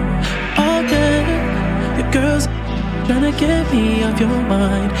night. Okay, your girls tryna get me off your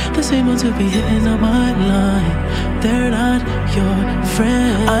mind. The same ones who be hitting on my line. They're not your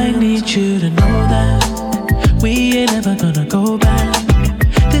friends. I need you to know that we ain't ever gonna go back.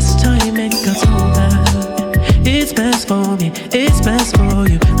 This time it got so bad. It's best for me, it's best for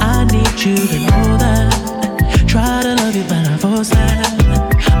you. I need you to know that. Try to love you, but I force that.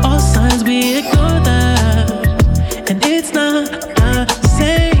 All signs we ignore that. And it's not the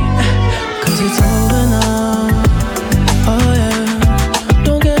same, cause it's over now. Oh yeah,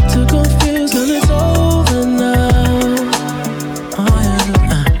 don't get too confused, girl, it's over now. Oh yeah,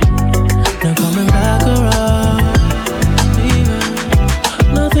 now coming back around. Even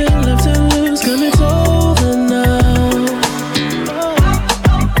nothing left to lose, girl, it's over now.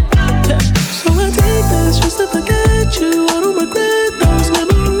 Yeah. So I take this just to forget you. I don't regret those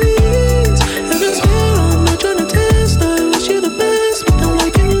memories. And it's clear I'm not trying to test. I wish you the best, but don't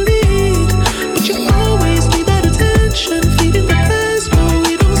like you lead. But you always need that attention, feeding the best, but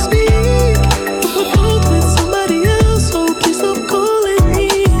we don't speak. But we're both with somebody else, so please stop calling me.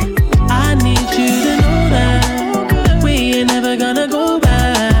 I need you to know that we ain't never gonna go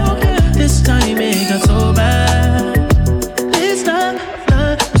back. This time it got so bad. It's not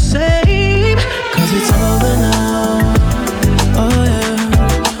the same, cause it's over now. Oh yeah,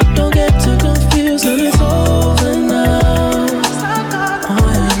 don't get too confused, and it's over now. Oh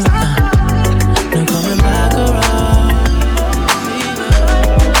yeah.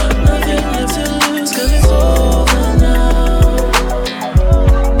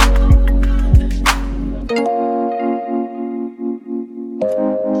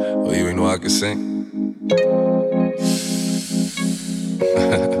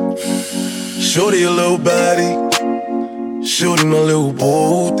 Shorty a little body, shorty my little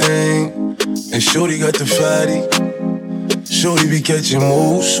boo thing, and shorty got the fatty. Shorty be catching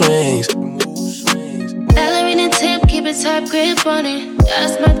mood swings. Elevated tip, keep a tight grip on it.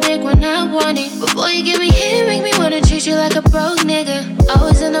 That's my dick when I want it. Before you get me here, make me wanna treat you like a broke nigga.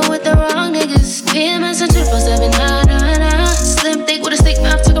 Always end up with the wrong niggas. PMS on 24/7, nah. Slim thick with a stick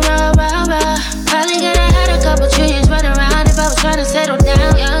mouth, took a rah. Probably gonna had a couple trillions running around if I was trying to settle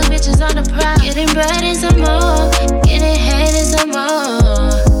down. Young bitches on the prowl, getting bread and some more, getting head and some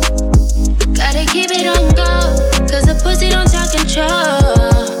more. Gotta keep it on go, cause the pussy don't talk control.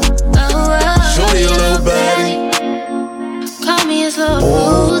 Shorty a little body, call me a slow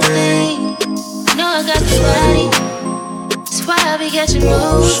mood thing. Know I got the body, that's why I be catching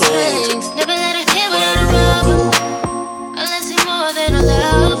mood swings. Never let it hit without a rubber, unless it's more than a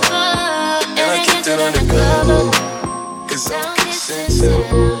lover. And I kept it undercover, cause I'm consistent.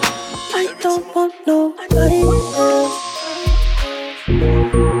 I don't want nobody else.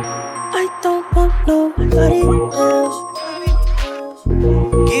 I don't want nobody else.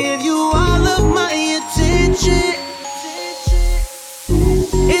 Give you all of my attention.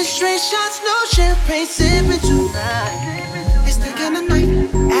 It's straight shots, no champagne sipping tonight. It's the kind of night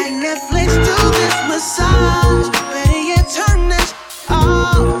at Netflix, do this massage. Better yet, turn this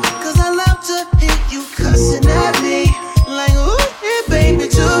off, cause I love to hear you cussing at me. Like, ooh, yeah, baby,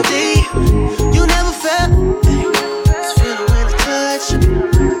 too deep. You never felt this feeling when I touch you.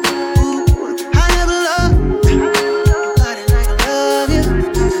 Ooh, I never loved nobody like I love you.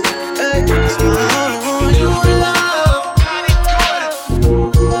 Hey, that's why I only want you to love.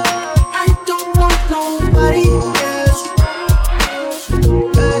 I don't want nobody else.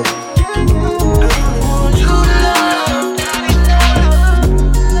 Hey, I only want you to love.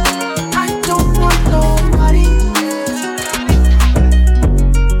 I don't want nobody else.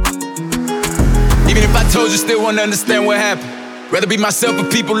 Even if I told you, still wouldn't understand what happened. Rather be myself,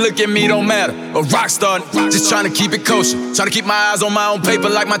 but people look at me, don't matter. A rock star, just trying to keep it kosher. Trying to keep my eyes on my own paper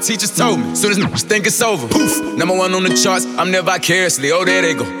like my teachers told me. Soon as niggas think it's over, poof, number one on the charts, I'm there vicariously. Oh, there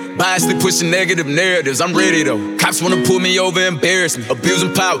they go. Biasly pushing negative narratives, I'm ready though. Cops wanna pull me over, embarrass me.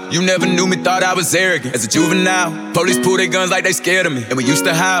 Abusing power, you never knew me, thought I was arrogant. As a juvenile, police pull their guns like they scared of me. And we used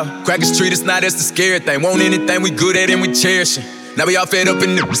to howl, crackers treat us, now that's the scary thing. Want anything we good at and we cherish it. Now we all fed up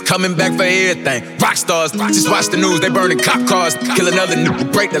and niggas coming back for everything. Rock stars, just watch the news, they burning cop cars. Kill another nigga,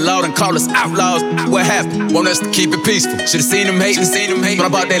 break the law and call us outlaws. What happened? Want us to keep it peaceful. Should've seen them hating, when I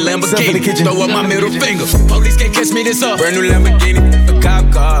bought that Lamborghini. Throw up my middle finger. Police can't catch me this up. Brand new Lamborghini, a cop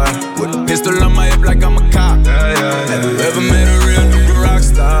car. With a pistol on my hip like I'm a cop. Have you ever met a real nigga rock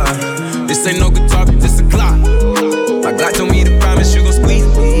star? This ain't no guitar, this a clock. My Glock told me to promise you gon' squeeze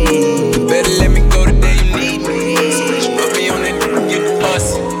me. Better let me go the day you need me. Put me on that get the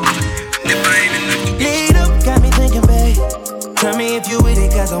bus. If I ain't enough to Lead up, got me thinking, babe. Tell me if you with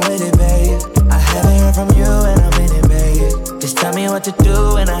it, cause I'm with it, babe. I haven't heard from you and I'm in it, babe. Just tell me what to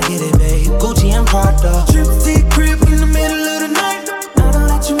do and I get it, babe. Gucci and Prada. Trip crib in the middle of the night. I know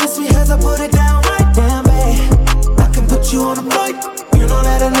that you miss me as I put it down right. Damn, babe, I can put you on a flight. You know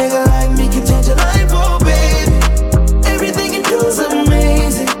that a nigga like me can change your life, oh, babe. Everything you do is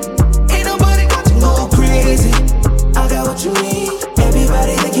amazing. Ain't nobody got to go crazy. I got what you need.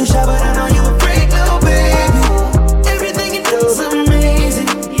 Everybody think you shy, but I know you a freak, little baby. Everything you do is amazing.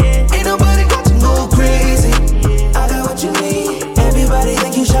 Ain't nobody got to go crazy. I got what you need. Everybody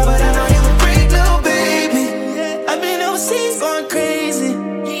think you shy, but I know you a freak, little baby. I've been overseas going crazy.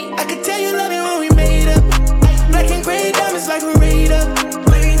 I could tell you love it when we made up. Black and gray diamonds like we rayed up.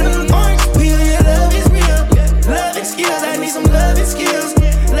 Orange peel, your love is real. Love and skills, I need some love and skills.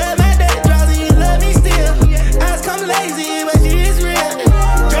 Love my daddy draws and you love me still. Eyes come lazy, but she is real.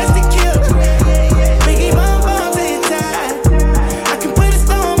 Dressed to kill. Biggie bomb bomb to your tie. I can put a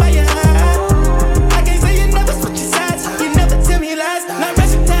stone by your eye. I can't say you never switch your sides. You never tell me lies. Not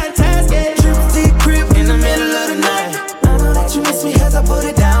rushing ties, yeah. Trip crib in the middle of the night. I know that you miss me as I put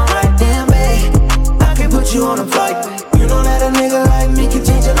it down right. Damn, babe, I can put you on a flight. You know that a nigga like me can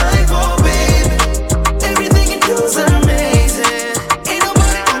change your life, oh, baby. Everything you do is amazing. Ain't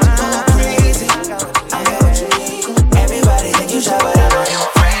nobody got to go crazy. I got what you need. Everybody think you shy, but I know you're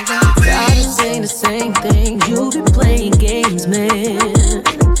afraid. Tired of saying the same thing. You be playing games, man.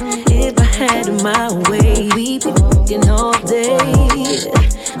 If I had it my way, we'd be fucking all day.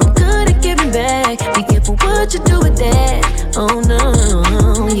 I'm good at giving back. Be careful what you do with that. Oh no,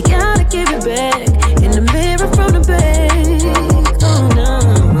 you gotta give it back. In the mirror from the back. Oh no.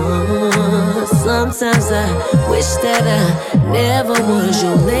 Sometimes I wish that I never was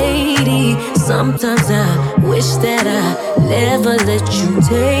your lady. Sometimes I wish that I never let you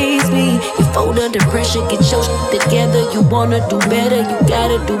taste me. You fold under pressure, get your shit together. You wanna do better, you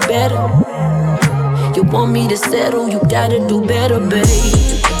gotta do better. You want me to settle, you gotta do better, babe.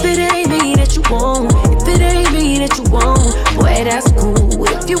 If it ain't me that you want, if it ain't me that you want, boy, that's cool.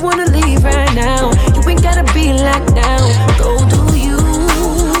 If you wanna leave right now, you ain't gotta be locked down. Go do you.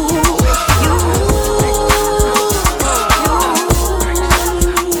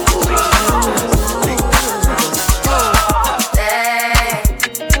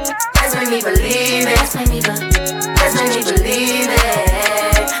 Let's make me believe it. Let's make me believe it.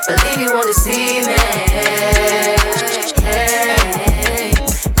 Believe you wanna see me.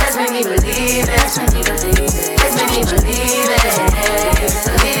 Let's make me believe it. Let's make me believe it. Let's make me believe it.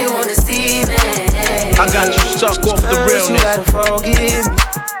 Believe you wanna see me. I got you stuck off the realness. You gotta forgive me.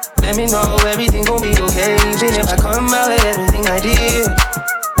 Let me know everything gon' be okay. Even if I come out with everything I did,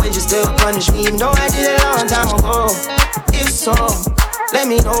 would you still punish me even though I did it a long time ago? If so, let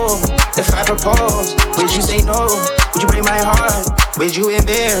me know. If I propose, would you say no? Would you break my heart? Would you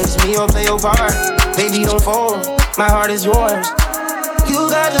embarrass me or play your part? Baby, don't fold, my heart is yours. You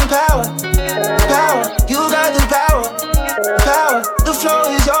got the power, power. You got the power, power. The flow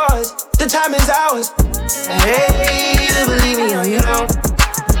is yours, the time is ours. Hey, you believe me or you don't.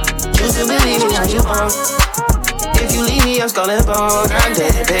 You still believe me or you won't. If you leave me, I'm skull and bone. I'm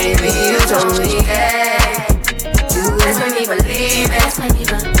dead, baby, you told me, hey. Let's make me believe it. Let's make me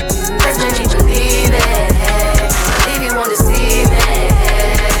believe it. Believe you wanna see me.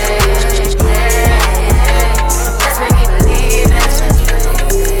 Let's make me believe it.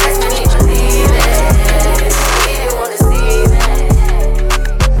 Let's make me believe it. Believe you wanna see me.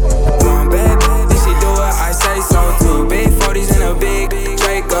 Come on, baby, she do what I say so. 2 big 40s and a big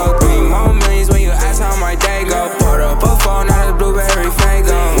Draco. 3 more millions when you ask how my day go. Poured up a phone, not a blueberry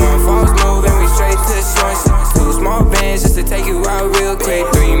fango. 1 false move and we straight to the source. 2 small bands just to take you out real quick.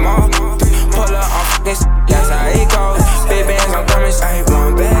 3 more, pull up on fucking shit, that's how it goes. Big bands, I'm coming straight.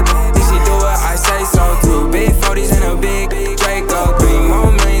 1 bad bitch, she do what I say so. 2 big 40s and a big Draco. 3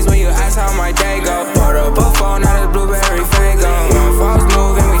 more millions when you ask how my day go. Poured up a phone, not a blueberry fango. 1 false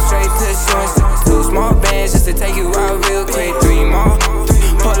move and we straight to the source. 2 small bands just to take you out real quick. 3 more,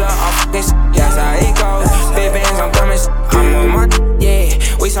 pull up on fucking shit, that's how it goes. Big bands, I'm coming straight. I'm on my yeah,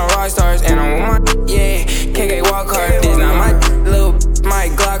 we some rock stars and I'm on my yeah. KK walk hard, this not my little my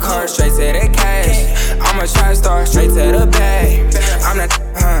Glock hard, straight to the cash. I'm a trap star, straight to the bag. I'm not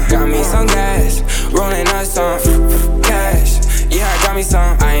got me some gas, rolling up some cash. Yeah, I got me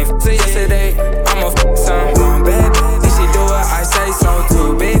some. I ain't to yesterday, I'm a some. 1 bad bitch, she do what I say so.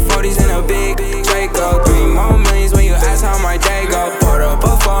 2 big 40s and a big Draco. 3 more millions when you ask how my day go. Poured up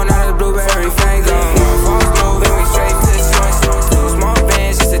a phone, not a blueberry fango. 1 false move and we straight to the source. 2 small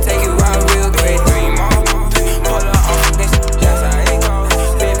bands just to take you out real quick. 3 more, pull up on fucking shit, that's how it goes.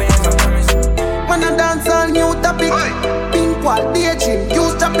 Big bands, I'm coming. Man, I dance on new topic. Pink wall, daydream,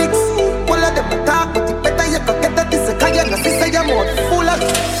 use topics. All of them talk, but it better you go get that. This a kaya, no sister, your mouth full of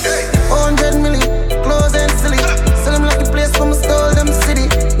 100 million, clothes and silly. Sell them like a place where I stole them city.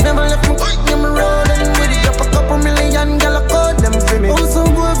 Never left me, me rolling with it. Up a couple million, girl, I call them for me. Oh,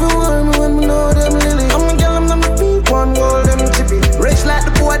 some boy for one, when me know them lily. I'm a girl, I'm not my pink one, gold them chippy. Rich like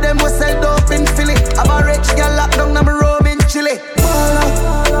the boy, them was sell dope in Philly. I'm a rich girl, locked down, I'm a roam in Chile.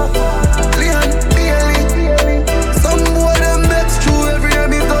 Leon, Bailey. Some boy, them bets true. Every day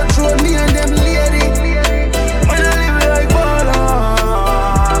me go through me and them lady. When I live like baller,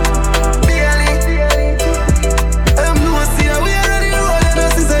 Bailey. Them know see that we already roll. You know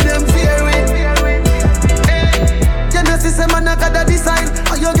see say them fear we. You know see say man I got the design.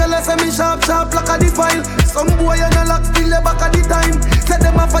 And your girl say me sharp like a defile. Some boy you know lock still you back at the time. Say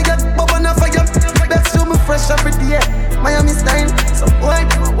them a fire, but on a fire. Best show me fresh every day. Miami style. Some boy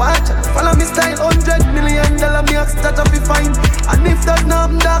them a watch and follow me style. $100 million me ask that I be fine. And if that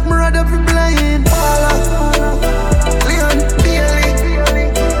not dark, me rather be blind. Leon, Bailey.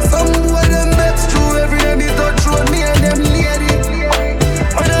 Some boy them bets true. Every day me go through me and them lady.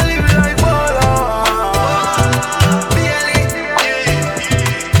 When I live like baller, Bailey.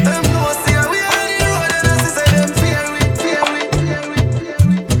 Them know see how we already roll. And I say them fear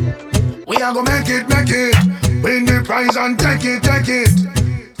we. We are gonna make it. Win the prize and take it.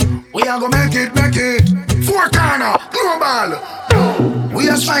 We are gonna make it. 4 corner, global. We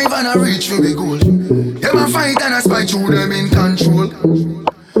are strive and a reach for the goal. Them a fight and a spy through them in control.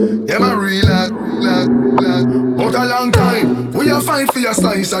 Them a real but a long time. We a fight for your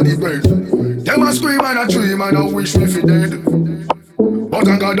slice of the bread. Them a scream and a dream and a wish me for dead. But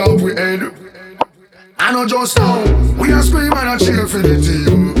I got out we head. I know just now, we a scream and a cheer for the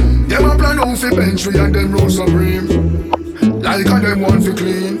team. Them a plan out for bench we and them roll supreme. Like a them want for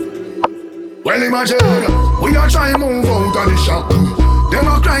clean. Well imagine, we a try move out of the shock. Them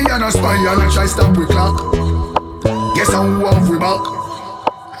a cry and a spy and a try stop we clock. Guess how we have we back.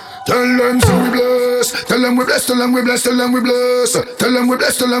 Tell them so we bless. Tell them we bless, tell them we bless, tell them we bless. Tell them we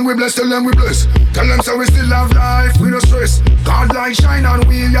bless, tell them we bless, tell them we bless. Tell them so we still have life, we no stress. God light shine and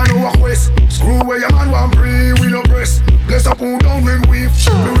we ya no walk west. Screw where your man want pray, we no press. Bless up who down when we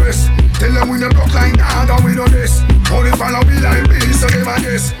shoot the rest. Tell them we no block like dog and we no this. Only follow me like me, so them a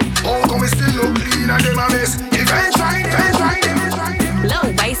guess. How come we still look clean and them a mess? Eventually.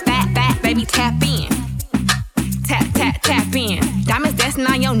 Low waist, fat, baby, tap in. Tap in. Diamonds dancing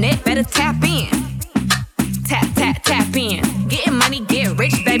on your neck, better tap in. Tap in. Getting money, get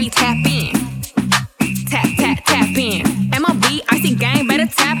rich, baby, tap in. Tap in. MLB, icy gang, better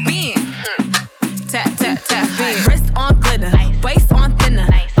tap in. Tap in. Wrist on glitter, waist on thinner.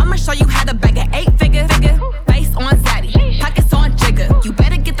 I'ma show you how to bag an 8-figure. Face on zaddy, pockets on jigger. You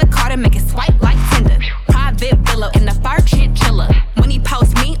better get the card and make it swipe like Tinder. Private villa in the fur chinchilla. When he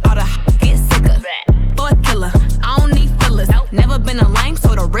post me, all the get sicker. For a killer, I don't need fillers. Never been a lame,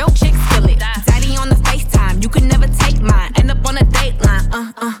 so the real chicks feel it. Daddy on the FaceTime, you can never take mine. End up on a dateline,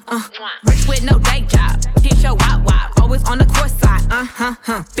 Rich with no day job, hit your wop. Always on the course side,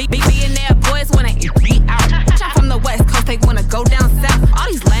 Billionaire boys wanna eat out. Shot from the west coast, they wanna go down south. All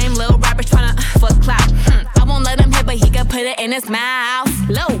these lame little rappers tryna fuck clout. I won't let him hit, but he can put it in his mouth.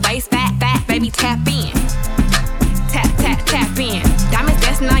 Low waist, fat, baby, tap in. Tap in. Diamonds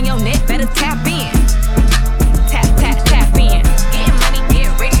dancing on your neck, better tap in. Tap in. Getting money, get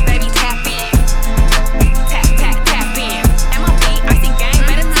rich, baby, tap in. Tap in. MLB, icy gang,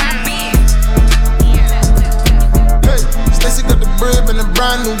 better tap in. Hey, Stacey got the brib and a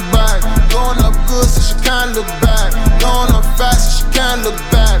brand new bag. Going up good so she can't look back. Going up fast so she can't look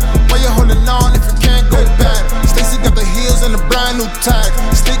back. Why you holding on if you can't go back? Stacey got the heels and a brand new tag.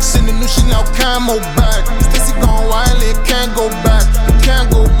 Sticks in the new Chanel camo bag. Stacey gone wildly, it can't go back.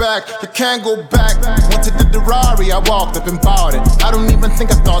 You can't go back. Went to the Ferrari, I walked up and bought it. I don't even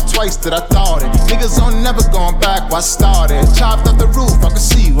think I thought twice that I thought it. Niggas on never going back where I started. Chopped up the roof, I could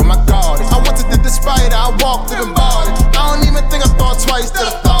see where my guard is. I went to the Spider, I walked up and bought it. I don't even think I thought twice that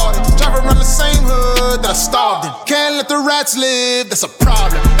I thought it. Drive around the same hood that I starved in. Can't let the rats live, that's a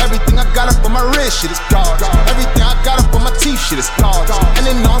problem. Everything I got up on my wrist, shit is garbage. Everything I got up on my teeth, shit is garbage. And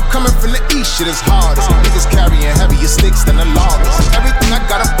they know I'm coming from the east, shit is hardest. Niggas carrying heavier sticks than the lawless. Everything I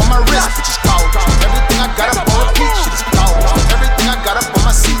got up on my wrist, which is gold. Everything I got up on repeat, shit is gold. Everything I got up on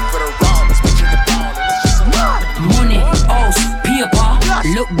my seat for the robbers. Money, house, paper.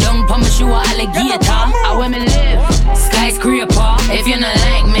 Look down on my shoe, alligator. I where me live, skyscraper. If you not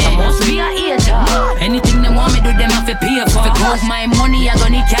like me, I must be a hater. Anything they want me do, them have to pay for. If I my money, I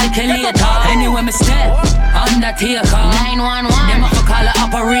gonna need calculator. Anywhere me step, Undertaker. 911, them have to call an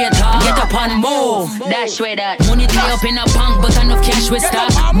operator. Get up and move, dash way that. Money tie up in a bank, but enough cash with stock.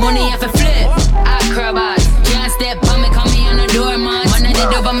 Money have to flip, acrobat. Can't step on me, call me on the doormat. Man, I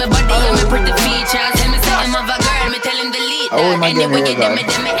did over my body and my pretty features. Tell me something of a girl, me tell him delete that. Anyway, get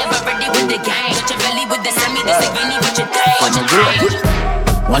them ever ready with the gang. Touch your belly with the semi, the sick Vinny, what you think?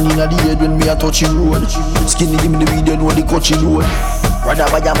 One in the head when me a touch you road. Skinny give me the video, know the coachy road. Rather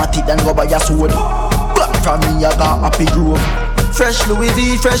buy a matic than go buy a sword. Black from me, I got happy grove. Fresh Louis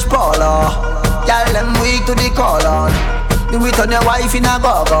V, fresh Paula. Y'all them weak to the call on. Do it on your wife in a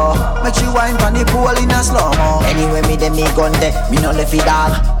go-go. Make you wine from the pool in a slow-mo. Anyway, me dem me gun there, me no left it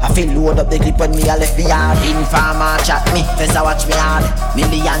dog. I feel load up the clip on me, I left me hard. Informer chat me, first I watch me hard.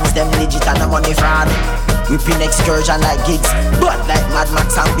 Millions them legit and the money fraud. Whipping excursion like gigs, blood like Mad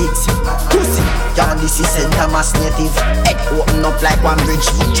Max and Biggs. Pussy, y'all this is Santa Mass native. Head open up like one bridge,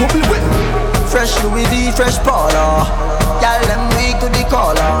 trouble with. Fresh Louis V, fresh Paula. Y'all them weak to the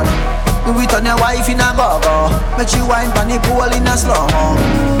call on. Do it on your wife in a go-go. Make you wine from the pool in a slow-mo.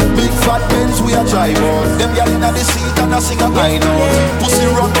 Big fat Benz we a drive on. Them gyal inna the seat and a sing a high note. Pussy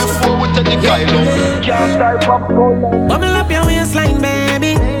run before we take the guy down. Can't start pop gold. Bubble up your waistline,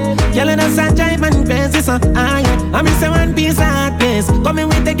 baby. Girl in a sunshine and face so high. I miss a one piece of hotness. Come in,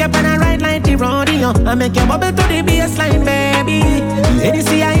 we take you on a ride like the rodeo. I make you bubble to the baseline, baby. Lady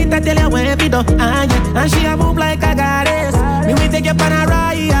see I hit, I tell you where we do. And she a move like a goddess. Me we take you on a ride.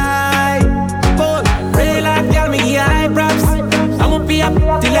 Cold, real life, girl, me high props. I'ma be up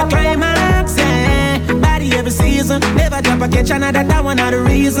till you climax, yeah. Body every season, never drop a catch another. That one not the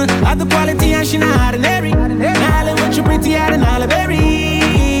reason. Of the quality and she not ordinary. Now what you pretty out and all berry.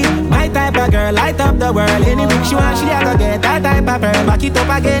 My type of girl, light up the world. Any week she want, she a go get that type of pearl. But back it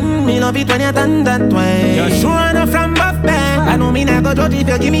up again. Me love it when you turn that way. You're sure enough from buff bed. I know me not go judge if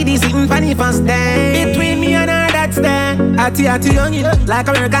you give me this sitting funny first day. Between me and her, that's there. Atty young, you look like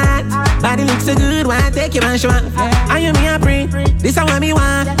a workout. Body looks so good, why take you and show up? Are you me a pre? This is what me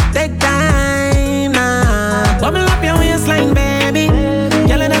want. Take time now. Bubble up your waistline, baby.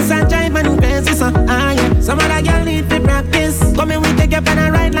 Girl, that's a jive and fancy, so yeah. Some other girl need to practice. Come in, we take you on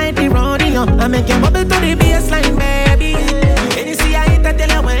a ride like the rodeo. I make you bubble to the baseline, baby. And you see I hit I tell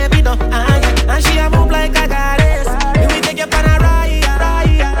you where we do, yeah. And she a move like a goddess. And we take you on a ride.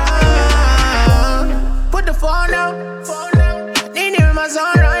 Put the phone down. Need you in my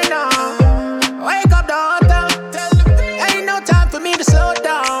zone right now. Wake up the hotel. Ain't no time for me to slow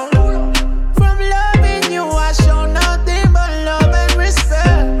down. From loving you, I show nothing but love and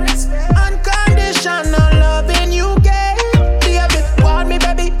respect. Unconditional loving you gave. Baby, want me,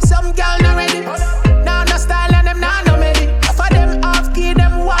 baby. Some girl not ready. Now no style and them now no ready. For them off key,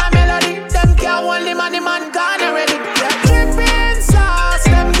 them one melody. Them can't hold the money, man gone already. Yeah, dripping sauce.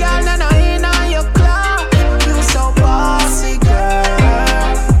 Them girl no in on your club. You so bossy, girl.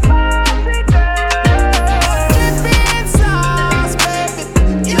 Dripping sauce, baby.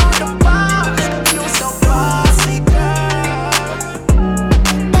 You the boss. You so bossy, girl.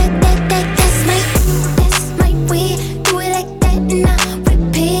 That's my way. Do it like that and I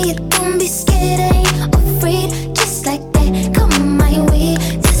repeat. Don't be scared, I ain't afraid. Just like that, come my way.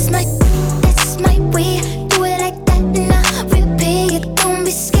 That's my way. Do it like that and I repeat. Don't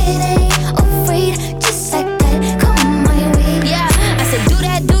be scared, I ain't afraid. Just like that, come my way. Yeah, I said do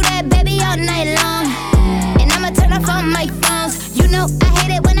that, baby, all night long. And I'ma turn off all my phones. You know I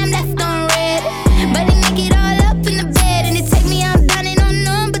hate it when I'm left on red. But they make it all up in the bed. And it take me out down and on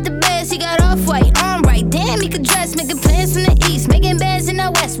none but the best. He got off-white, on right. Damn, he could dress. Making plans from the east. Making bands in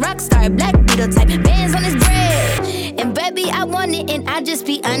the west. Rockstar, Black Beetle type. Bands on his bread. And baby, I want it and I just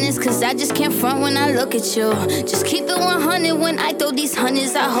be honest. Cause I just can't front when I look at you. Just keep it 100 when I throw these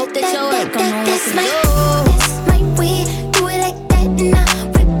hundreds. I hope that your work gon' know what to do. That's my way. Do it like that and I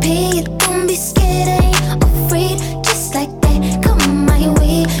repeat. Don't be scared, I ain't afraid. Just like that, come my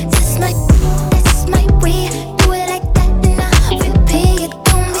way. That's my way. Do it like that and I repeat.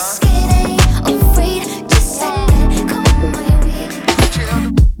 Don't be scared, I ain't afraid. Just like that, come my way.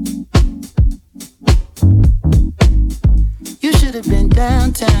 You should have been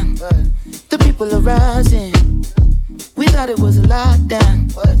downtown. The people are rising. We thought it was a lockdown.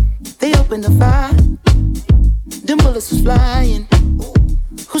 They opened the fire. Them bullets was flying.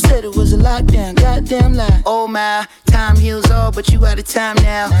 Who said it was a lockdown? Goddamn lie. Oh my, time heals all, but you out of time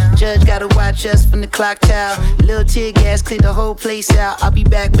now. Judge gotta watch us from the clock tower. Lil' tear gas cleared the whole place out. I'll be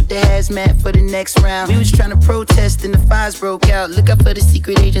back with the hazmat for the next round. We was trying to protest and the fires broke out. Look out for the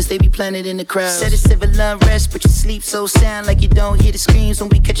secret agents, they be planted in the crowd. Said it's civil unrest, but you sleep so sound like you don't hear the screams when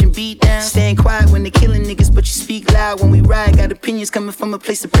we catching beat down. Staying quiet when they killing niggas, but you speak loud when we ride. Got opinions coming from a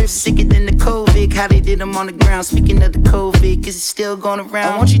place of privilege. Sicker than the COVID, how they did them on the ground. Speaking of the COVID, is it still going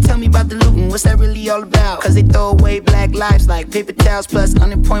around? Won't you tell me about the looting? What's that really all about? Cause they throw away black lives like paper towels plus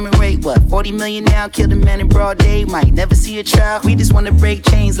unemployment rate. What, 40 million now? Killed a man in broad day. Might never see a trial. We just wanna break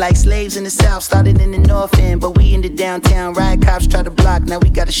chains like slaves in the south. Started in the north end, but we in the downtown. Riot cops try to block, now we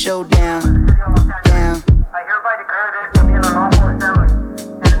got a showdown. Down.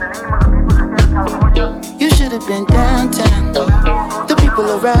 You should have been downtown. The people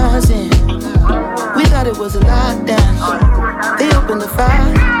are rising. We thought it was a lockdown. They opened the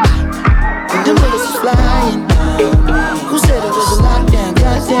fire. The bullets was flying. Who said it was a lockdown?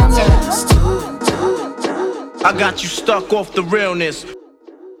 Goddamn lies. I got you stuck off the realness.